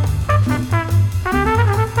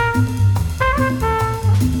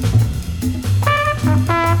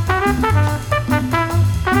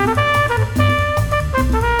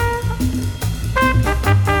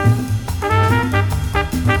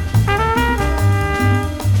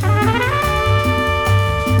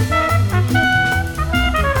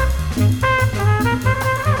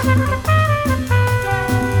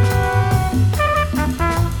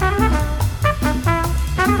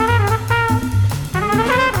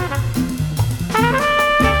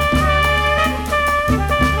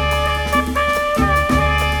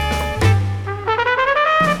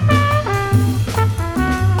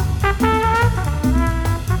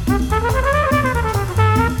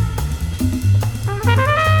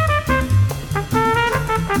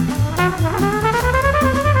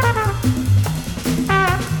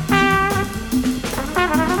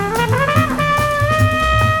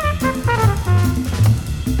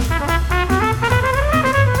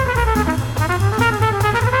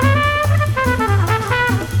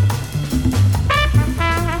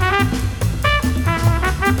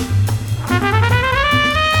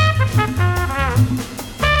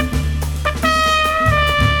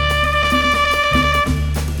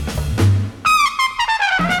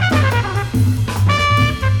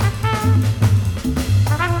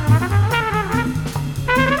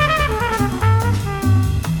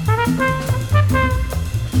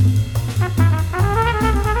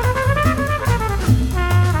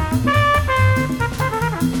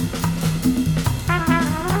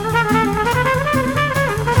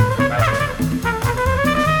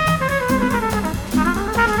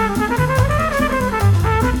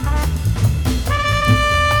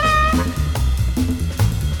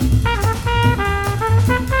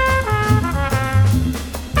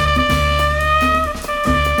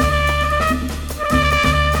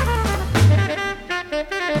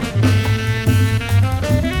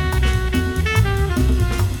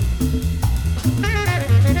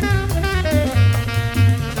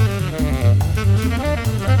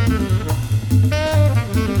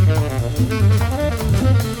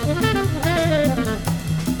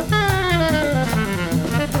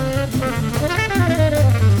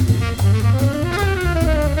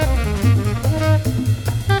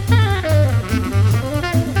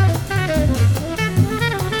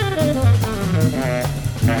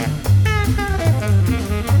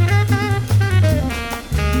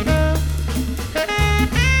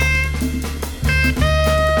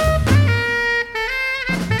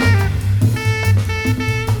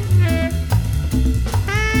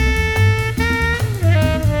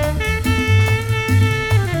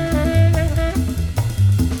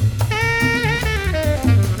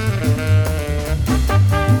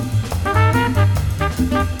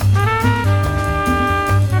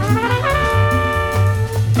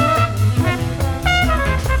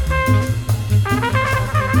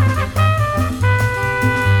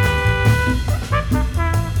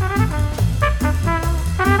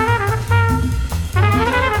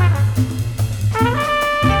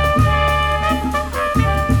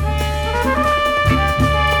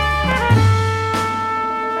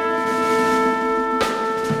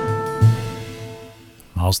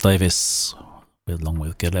 Miles Davis, along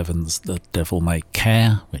with Gil Evans' The Devil May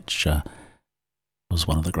Care, which was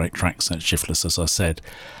one of the great tracks at Shiftless, as I said.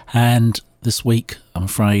 And this week, I'm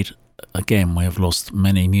afraid, again, we have lost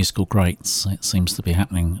many musical greats. It seems to be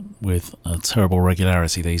happening with a terrible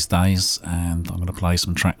regularity these days, and I'm going to play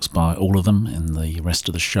some tracks by all of them in the rest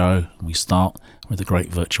of the show. We start with the great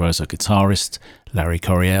virtuoso guitarist, Larry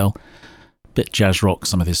Coryell. Bit jazz rock,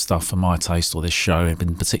 some of his stuff for my taste, or this show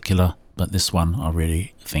in particular, but this one I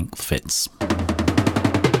really think fits.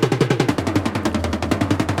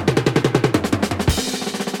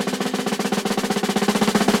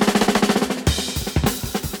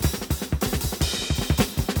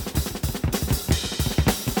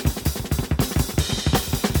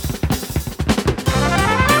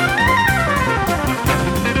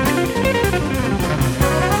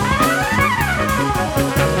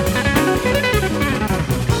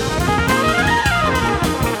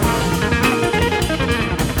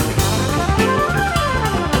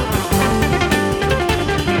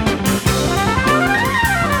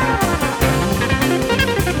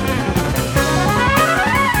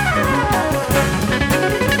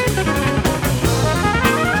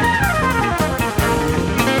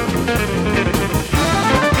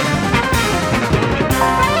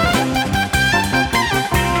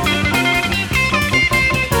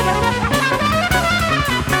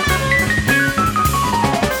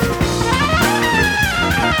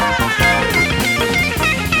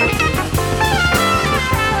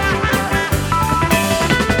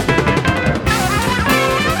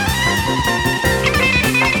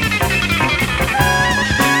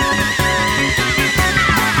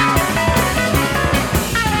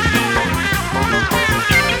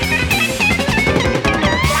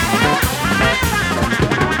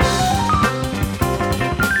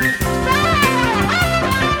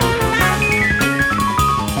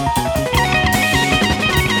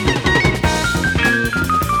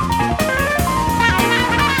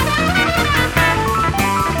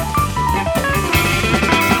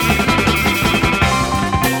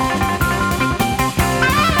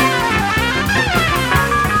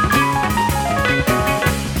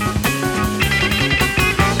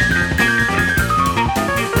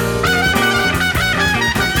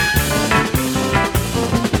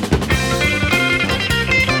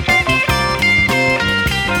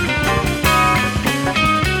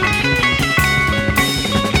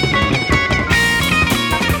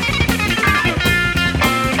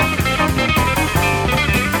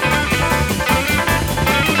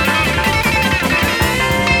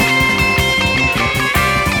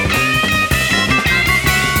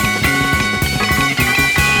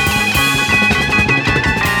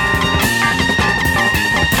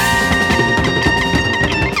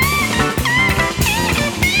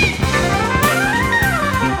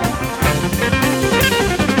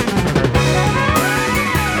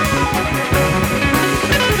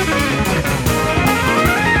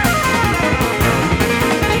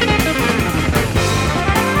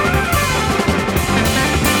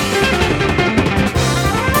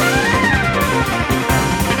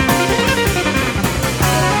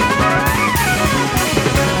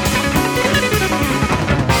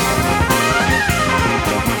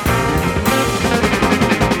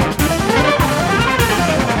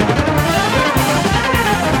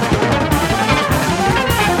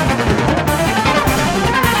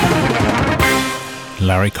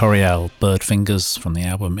 Larry Coryell, Bird Fingers, from the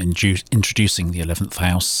album Introducing the 11th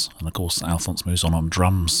House. And of course, Alphonse Mouzon on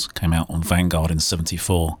drums, came out on Vanguard in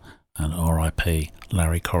 '74. And R.I.P.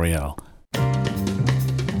 Larry Coryell.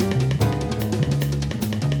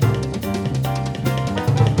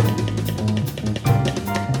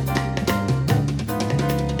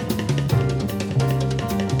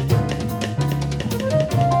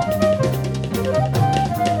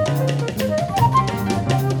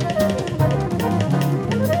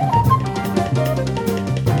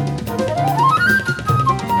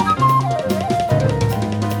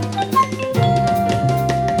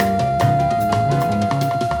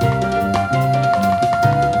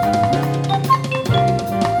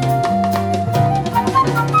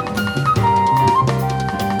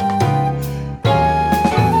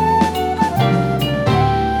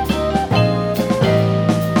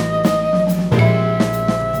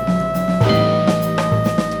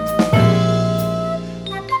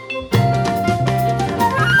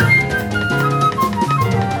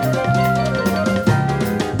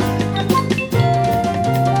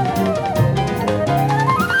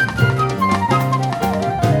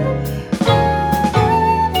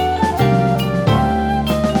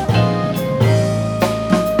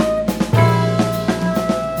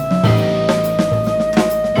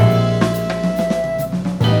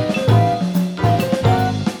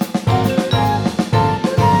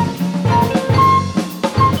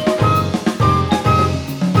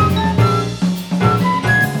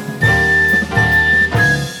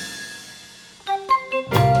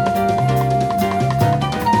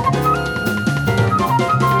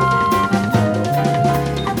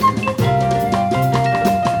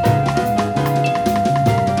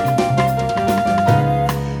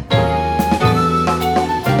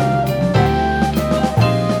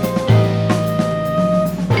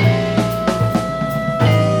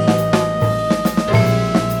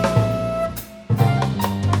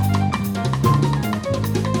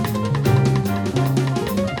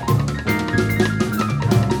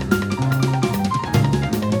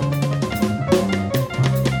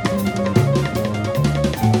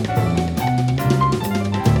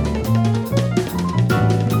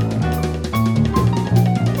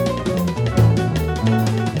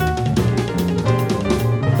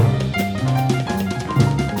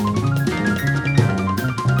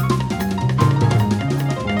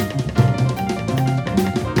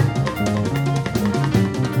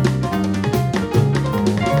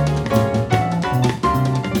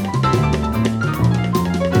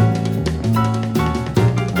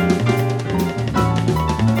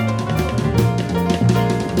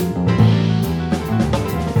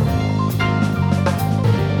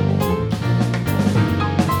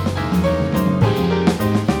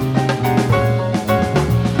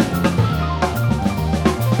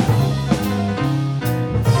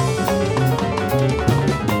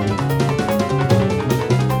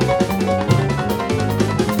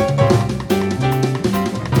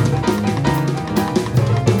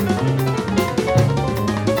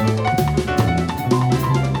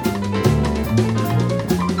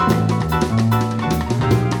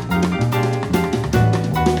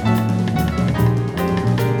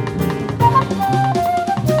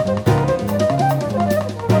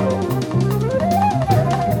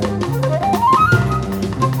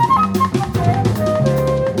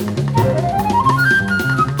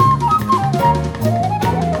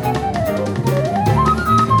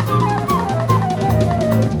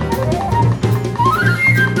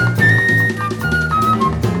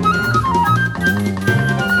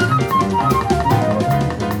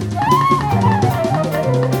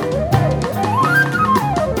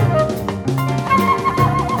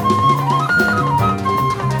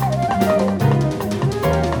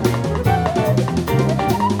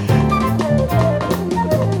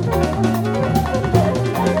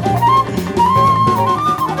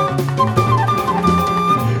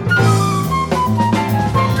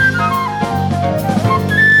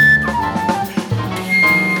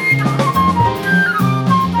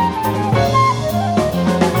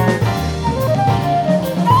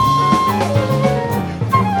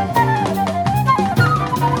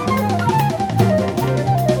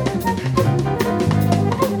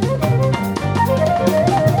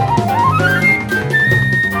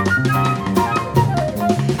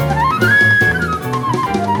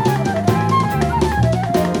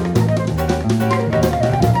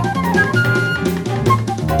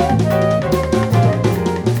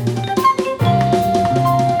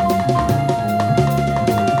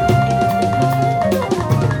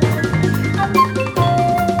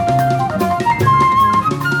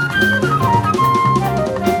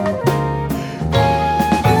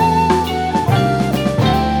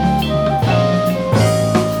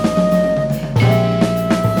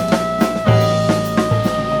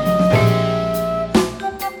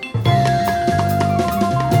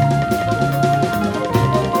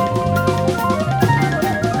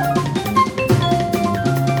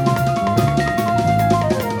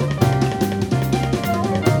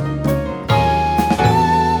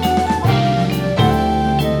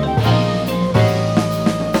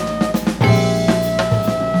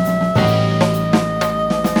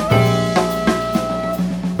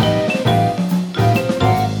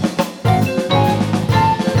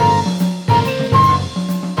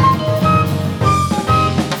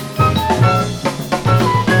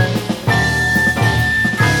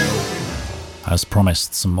 As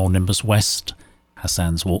promised, some more Nimbus West.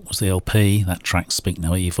 Hassan's Walk was the LP. That track, Speak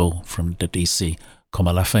No Evil, from Dadisi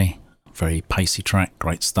Komalafe. Very pacey track,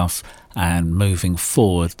 great stuff. And moving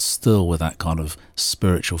forward, still with that kind of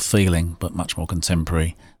spiritual feeling, but much more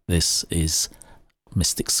contemporary, this is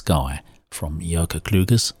Mystic Sky from Joke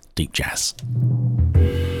Kluger's Deep Jazz.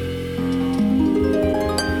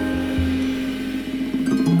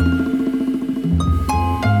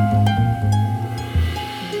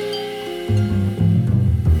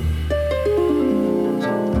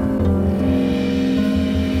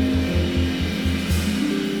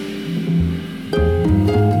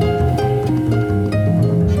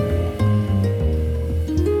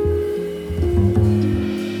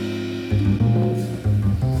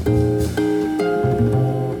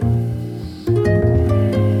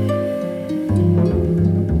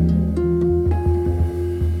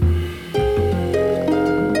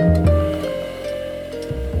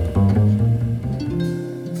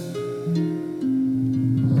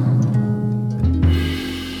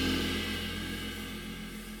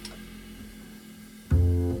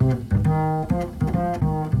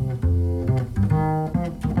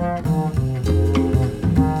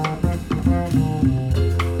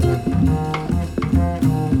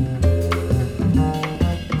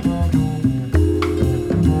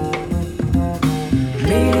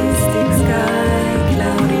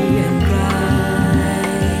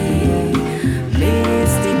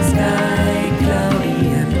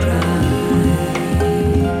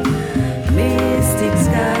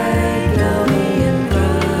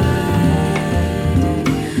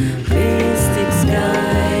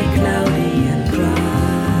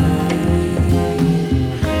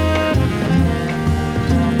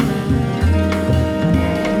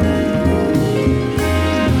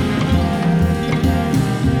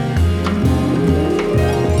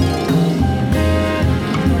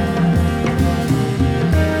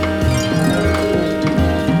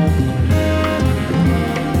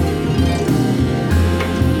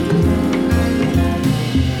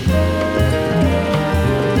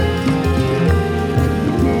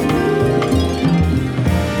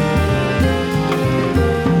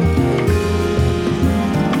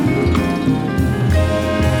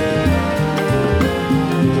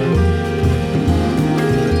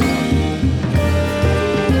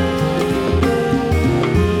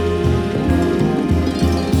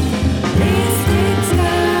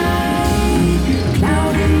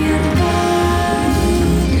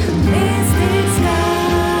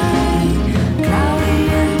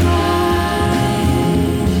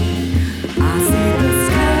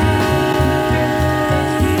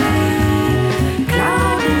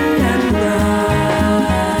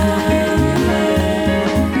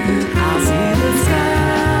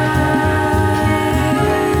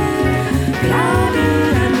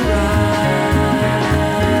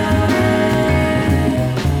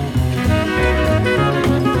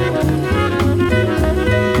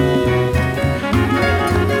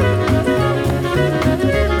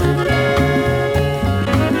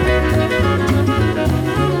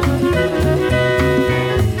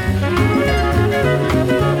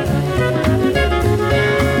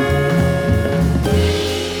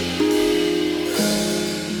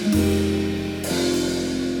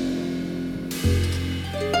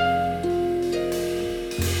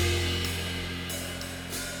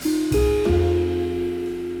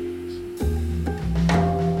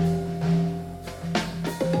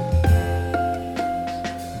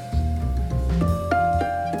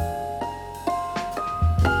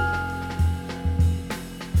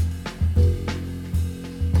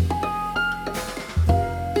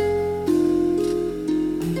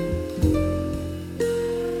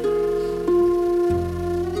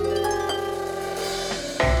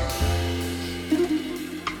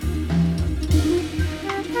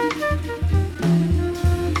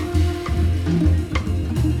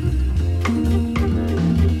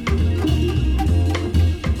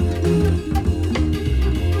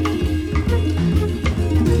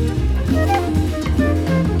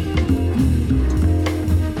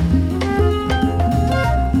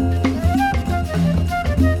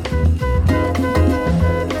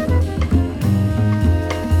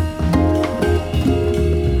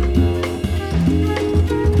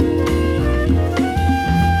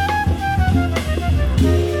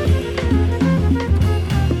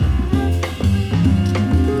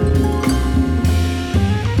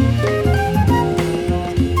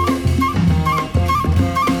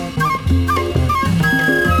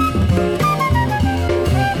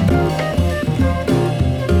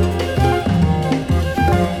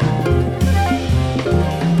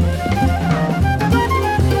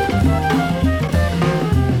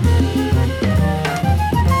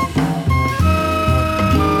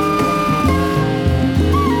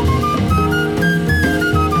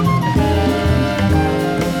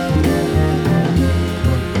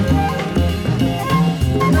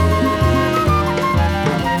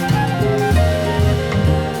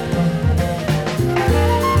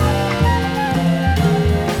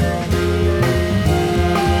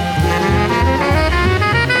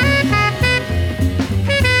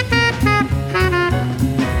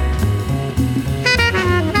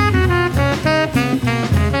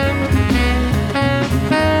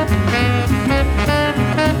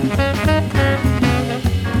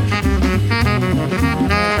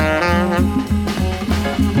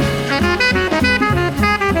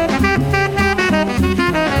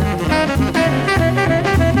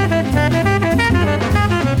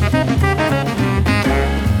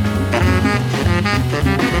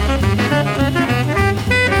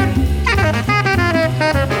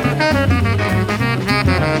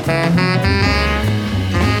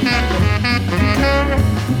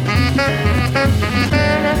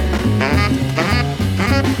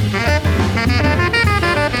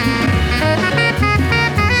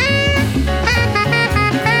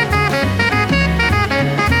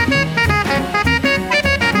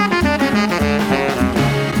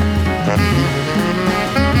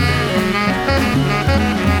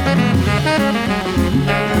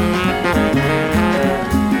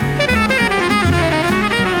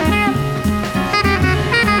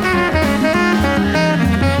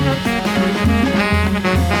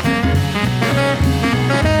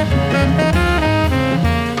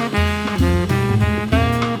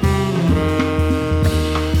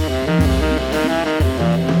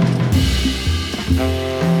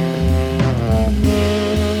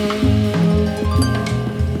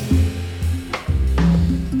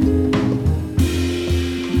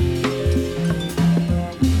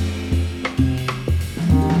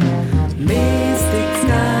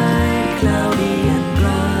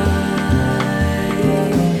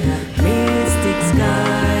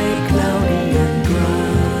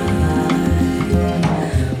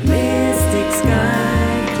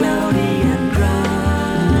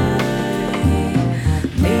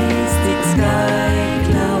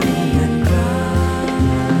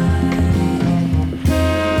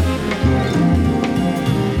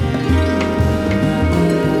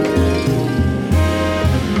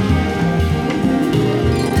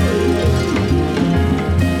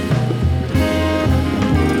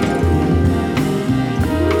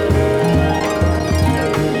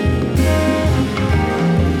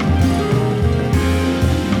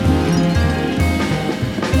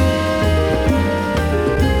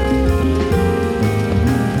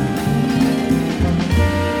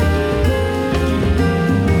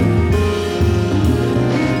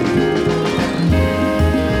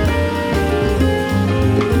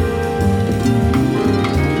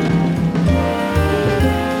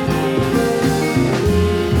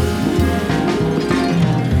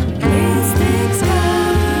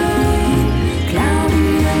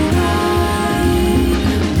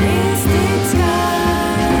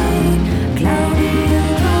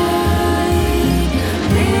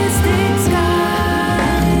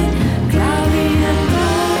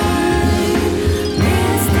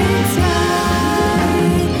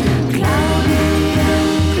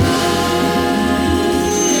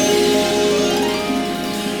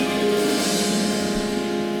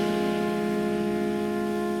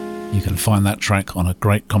 find that track on a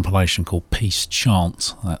great compilation called Peace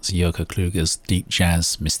Chant. That's Jörg Kluger's Deep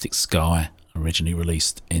Jazz Mystic Sky, originally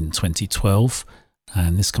released in 2012.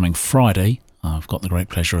 And this coming Friday, I've got the great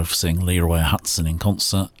pleasure of seeing Leroy Hutson in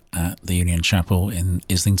concert at the Union Chapel in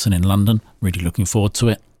Islington in London. Really looking forward to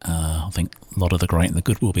it. I think a lot of the great and the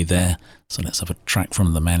good will be there. So let's have a track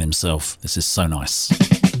from the man himself. This is So Nice.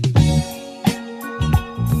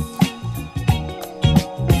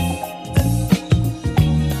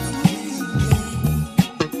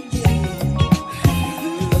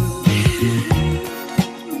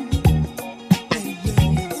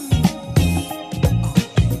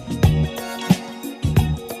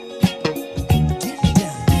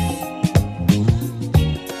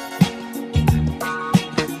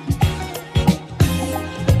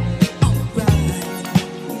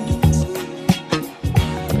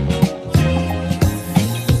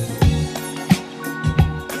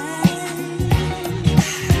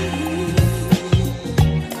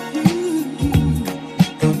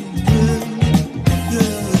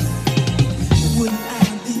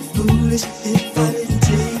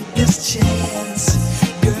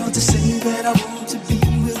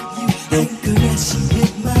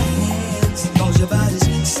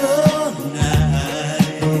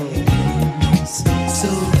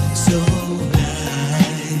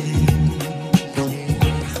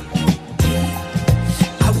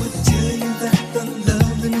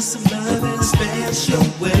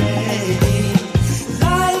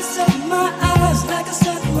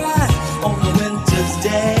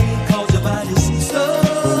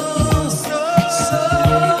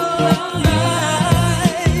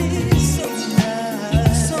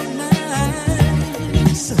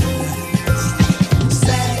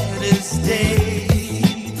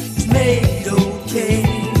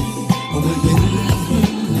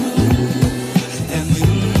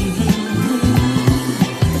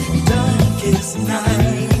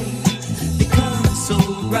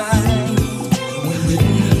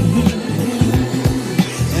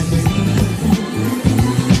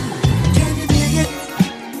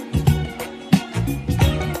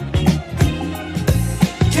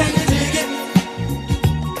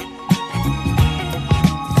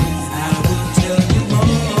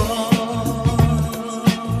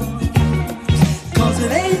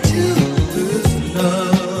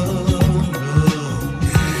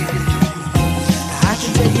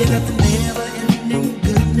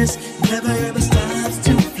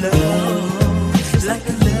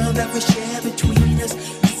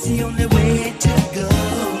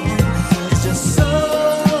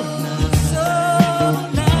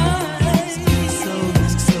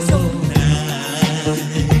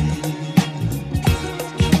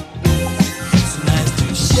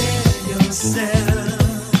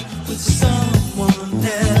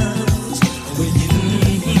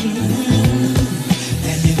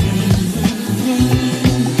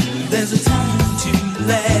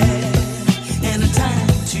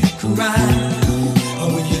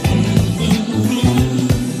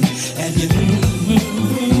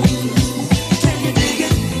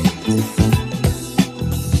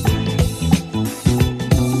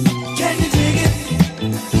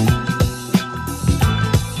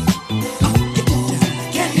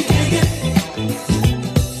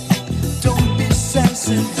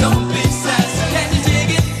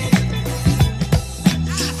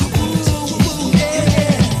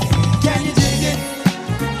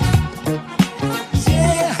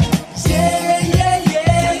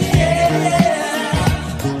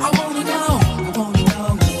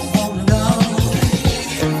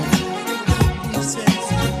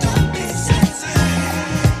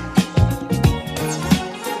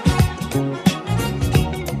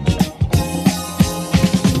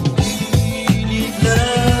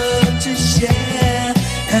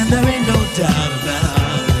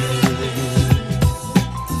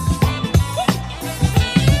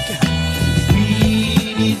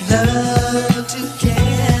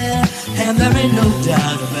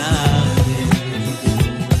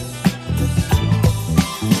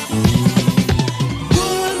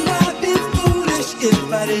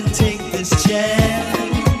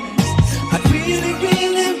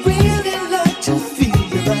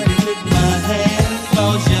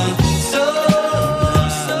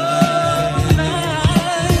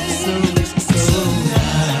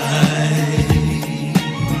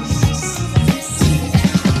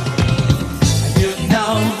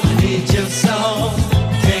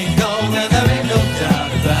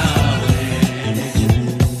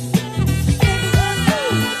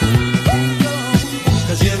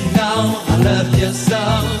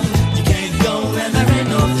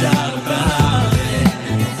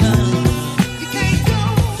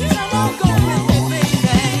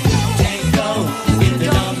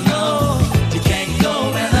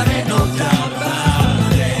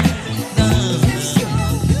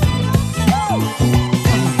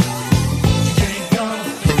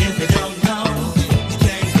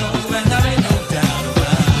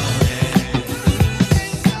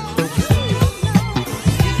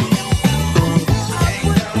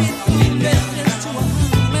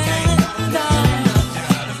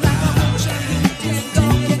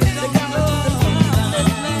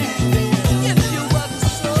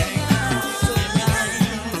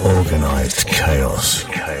 Organized chaos.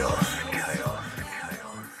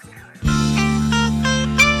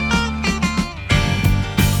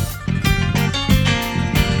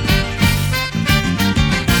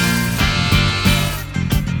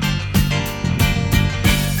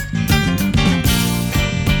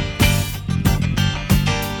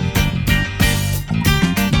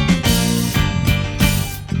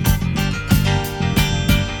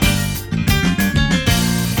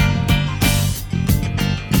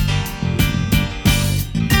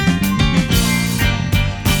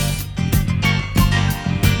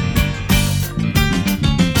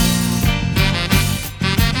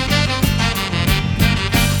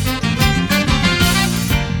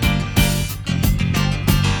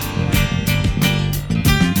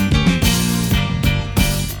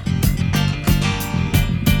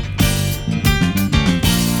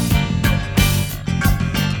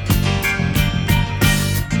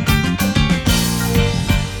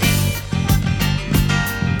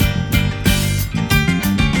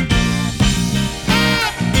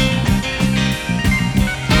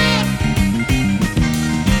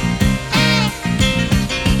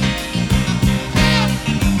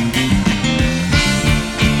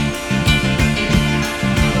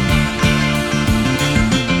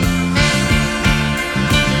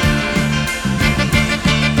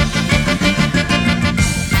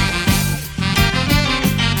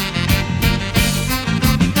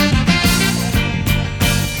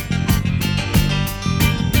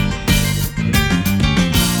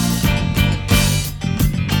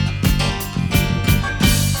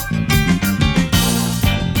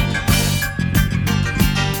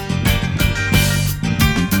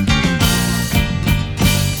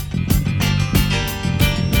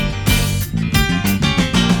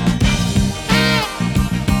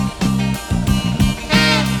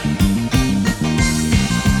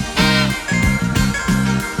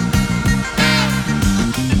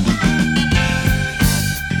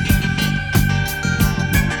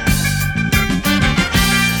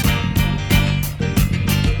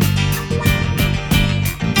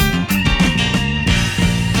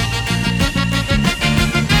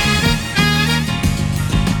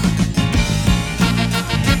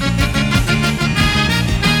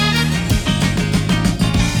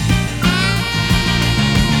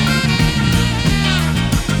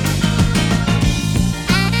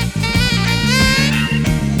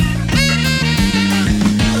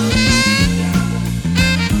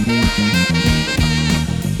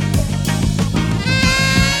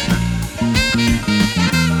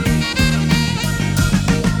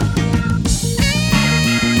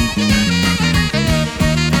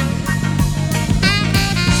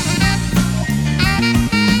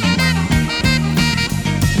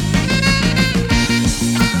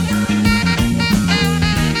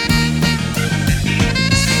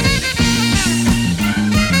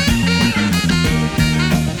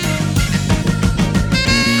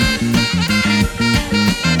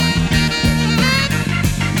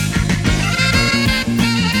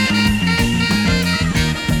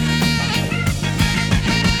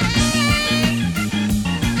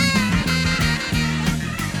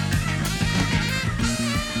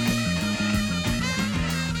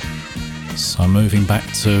 So moving back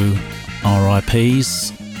to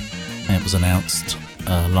RIPs, it was announced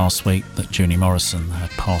last week that Juni Morrison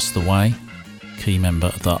had passed away, key member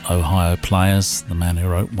of the Ohio Players, the man who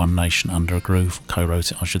wrote One Nation Under a Groove,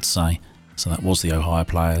 co-wrote it I should say. So that was the Ohio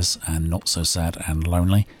Players and Not So Sad and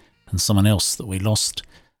Lonely. And someone else that we lost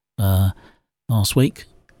last week,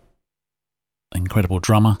 incredible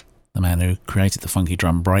drummer, the man who created the funky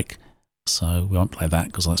drum break. So we won't play that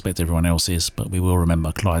because I expect everyone else is, but we will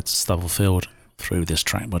remember Clyde Stubblefield through this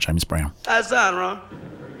track by James Brown. How's that sound, Ron?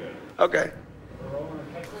 Okay.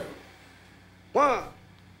 1,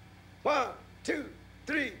 2,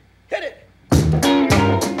 3, hit it.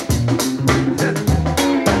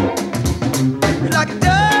 Like a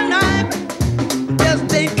dull knife,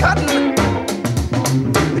 just ain't cutting.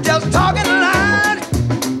 Just talking loud,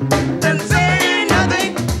 then say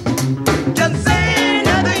nothing. Just say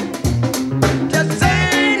nothing. Just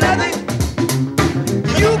say nothing.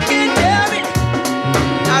 You can't tell me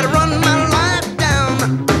how to run my life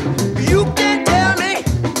down. You can't tell me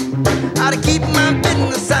how to keep my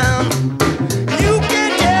business sound. You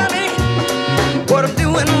can't tell me what I'm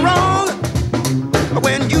doing wrong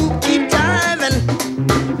when you keep driving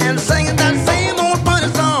and singing that same old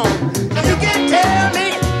funny song. You can't tell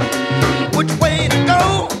me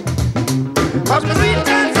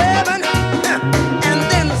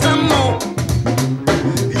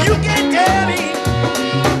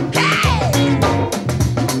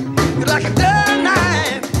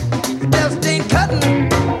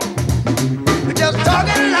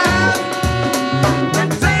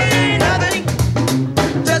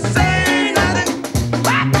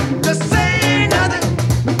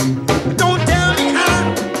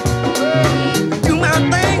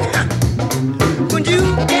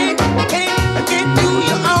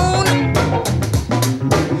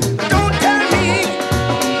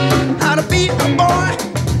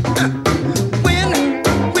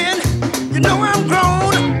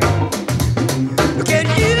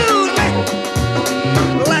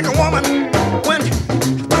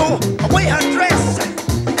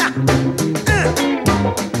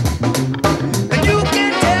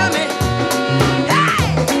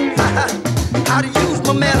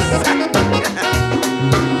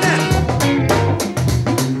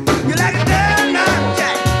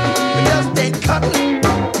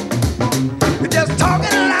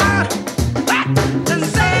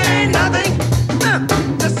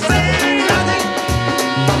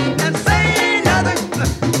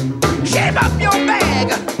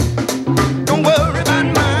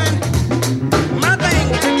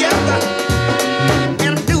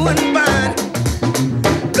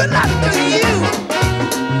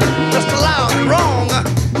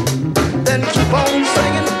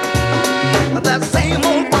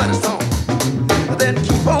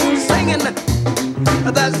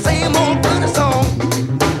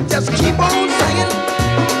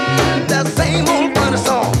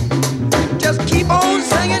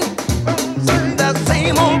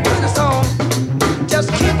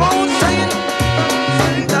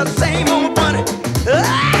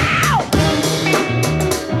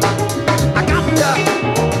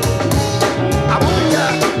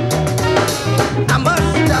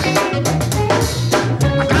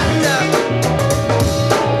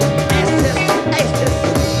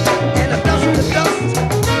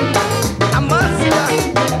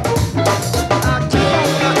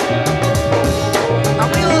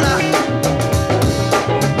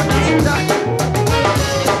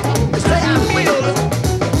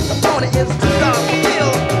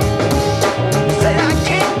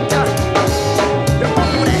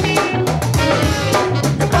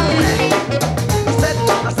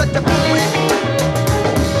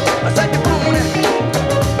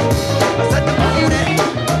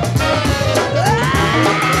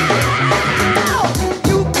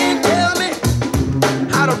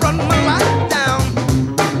how to run my life down.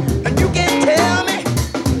 And you can't tell me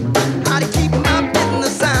how to keep my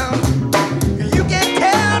business sound. You can't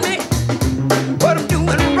tell me what I'm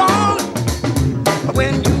doing wrong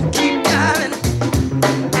when you keep driving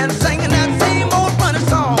and singing that same old funny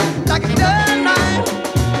song like a done line.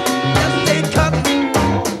 Just ain't cutting,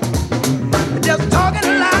 just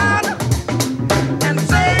talking loud and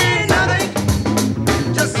saying nothing.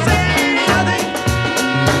 Just say nothing.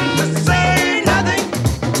 Just say nothing.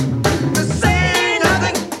 Just say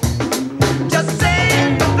nothing. Just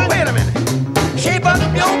say nothing. Wait a minute. Shape up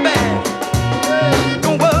your bag.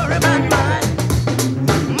 Don't worry about mine.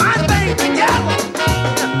 My thing's together.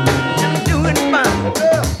 I'm doing fine.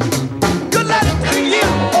 Good luck to you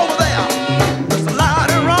over there. There's a lot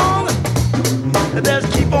of wrong. Just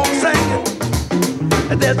keep on singing.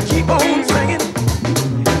 Just keep on singing.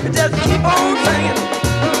 Just keep on singing.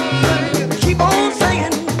 Keep on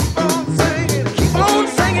singing. Keep on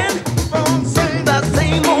singing. That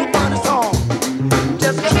same old funny song.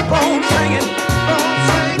 Just keep on singing.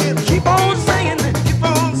 Keep on singing.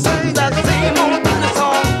 That same old funny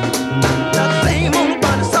song. That same old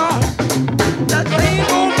funny song. That same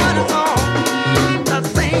old funny song. That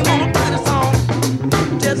same old funny song.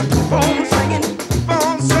 Just keep on singing. Keep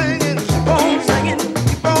on singing. Keep on singing.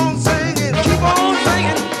 Keep on singing. Keep on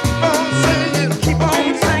singing. Keep on singing. Keep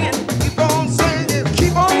on singing. Keep on singing.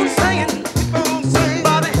 Keep on singing.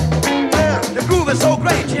 Bobby, the groove is so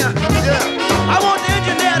great here. I want the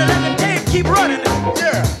engineer to let the tape keep running.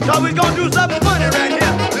 Cause we're gonna do something funny right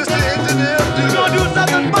here. We're gonna do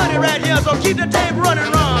something funny right here. So keep the tape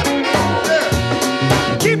running, Ron.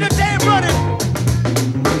 Keep the tape running.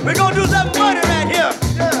 We're gonna do something funny right here.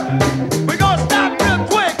 We're gonna stop real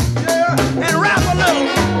quick and rap a little.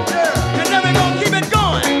 And then we're gonna keep it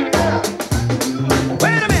going.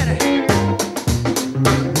 Wait a minute.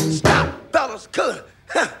 Stop, fellas. Good.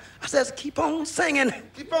 I says keep on singing.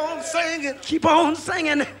 Keep on singing. Keep on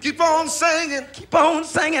singing. Keep on singing. Keep on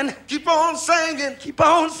singing. Keep on singing. Keep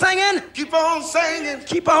on singing. Keep on singing.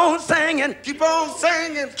 Keep on singing. Keep on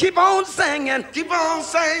singing. Keep on singing. Keep on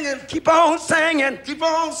singing. Keep on singing. Keep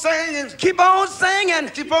on singing. Keep on singing.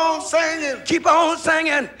 Keep on singing. Keep on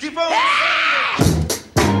singing. Keep on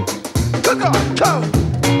Good God, come.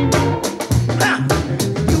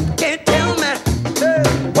 You can't tell me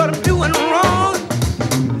what I'm doing wrong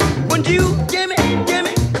when you give me, you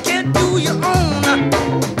can't do your own.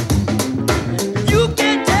 You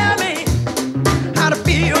can't tell me how to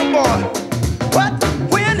be your boy. What?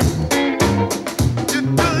 When? You're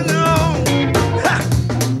doing your own.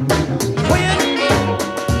 When?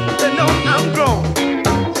 They know I'm grown.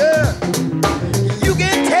 You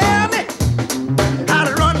can't tell me how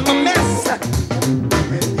to run my mess.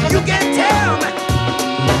 You can't tell me.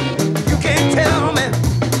 You can't tell me.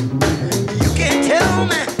 You can't tell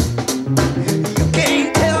me. You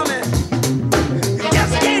can't tell me. You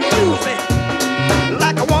just can't use me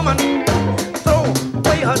like a woman throw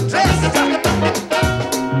away her dress. You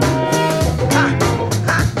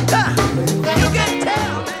can't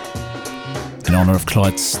tell me. In honour of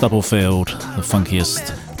Clyde Stubblefield, the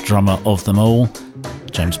funkiest drummer of them all,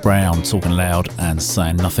 James Brown talking loud and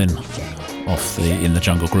saying nothing off the In the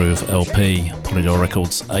Jungle Groove LP, Polydor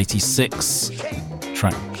Records 86,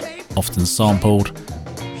 track often sampled,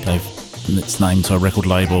 gave its name to a record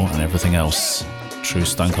label and everything else. True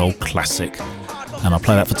Stone Cold classic. And I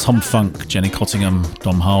play that for Tom Funk, Jenny Cottingham,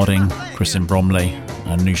 Dom Harding, Kristin Bromley,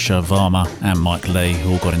 Anusha Varma and Mike Lee,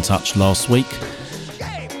 who all got in touch last week.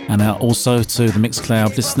 And also to the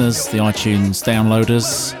Mixcloud listeners, the iTunes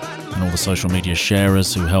downloaders and all the social media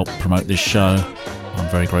sharers who help promote this show. I'm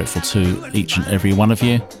very grateful to each and every one of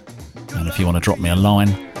you. And if you want to drop me a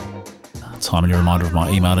line, timely reminder of my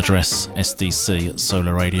email address,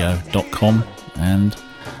 sdc@solarradio.com, and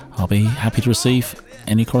I'll be happy to receive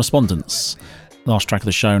any correspondence. Last track of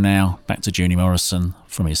the show now, back to Juni Morrison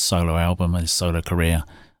from his solo album and his solo career.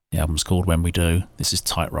 The album's called When We Do. This is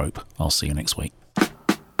Tightrope. I'll see you next week.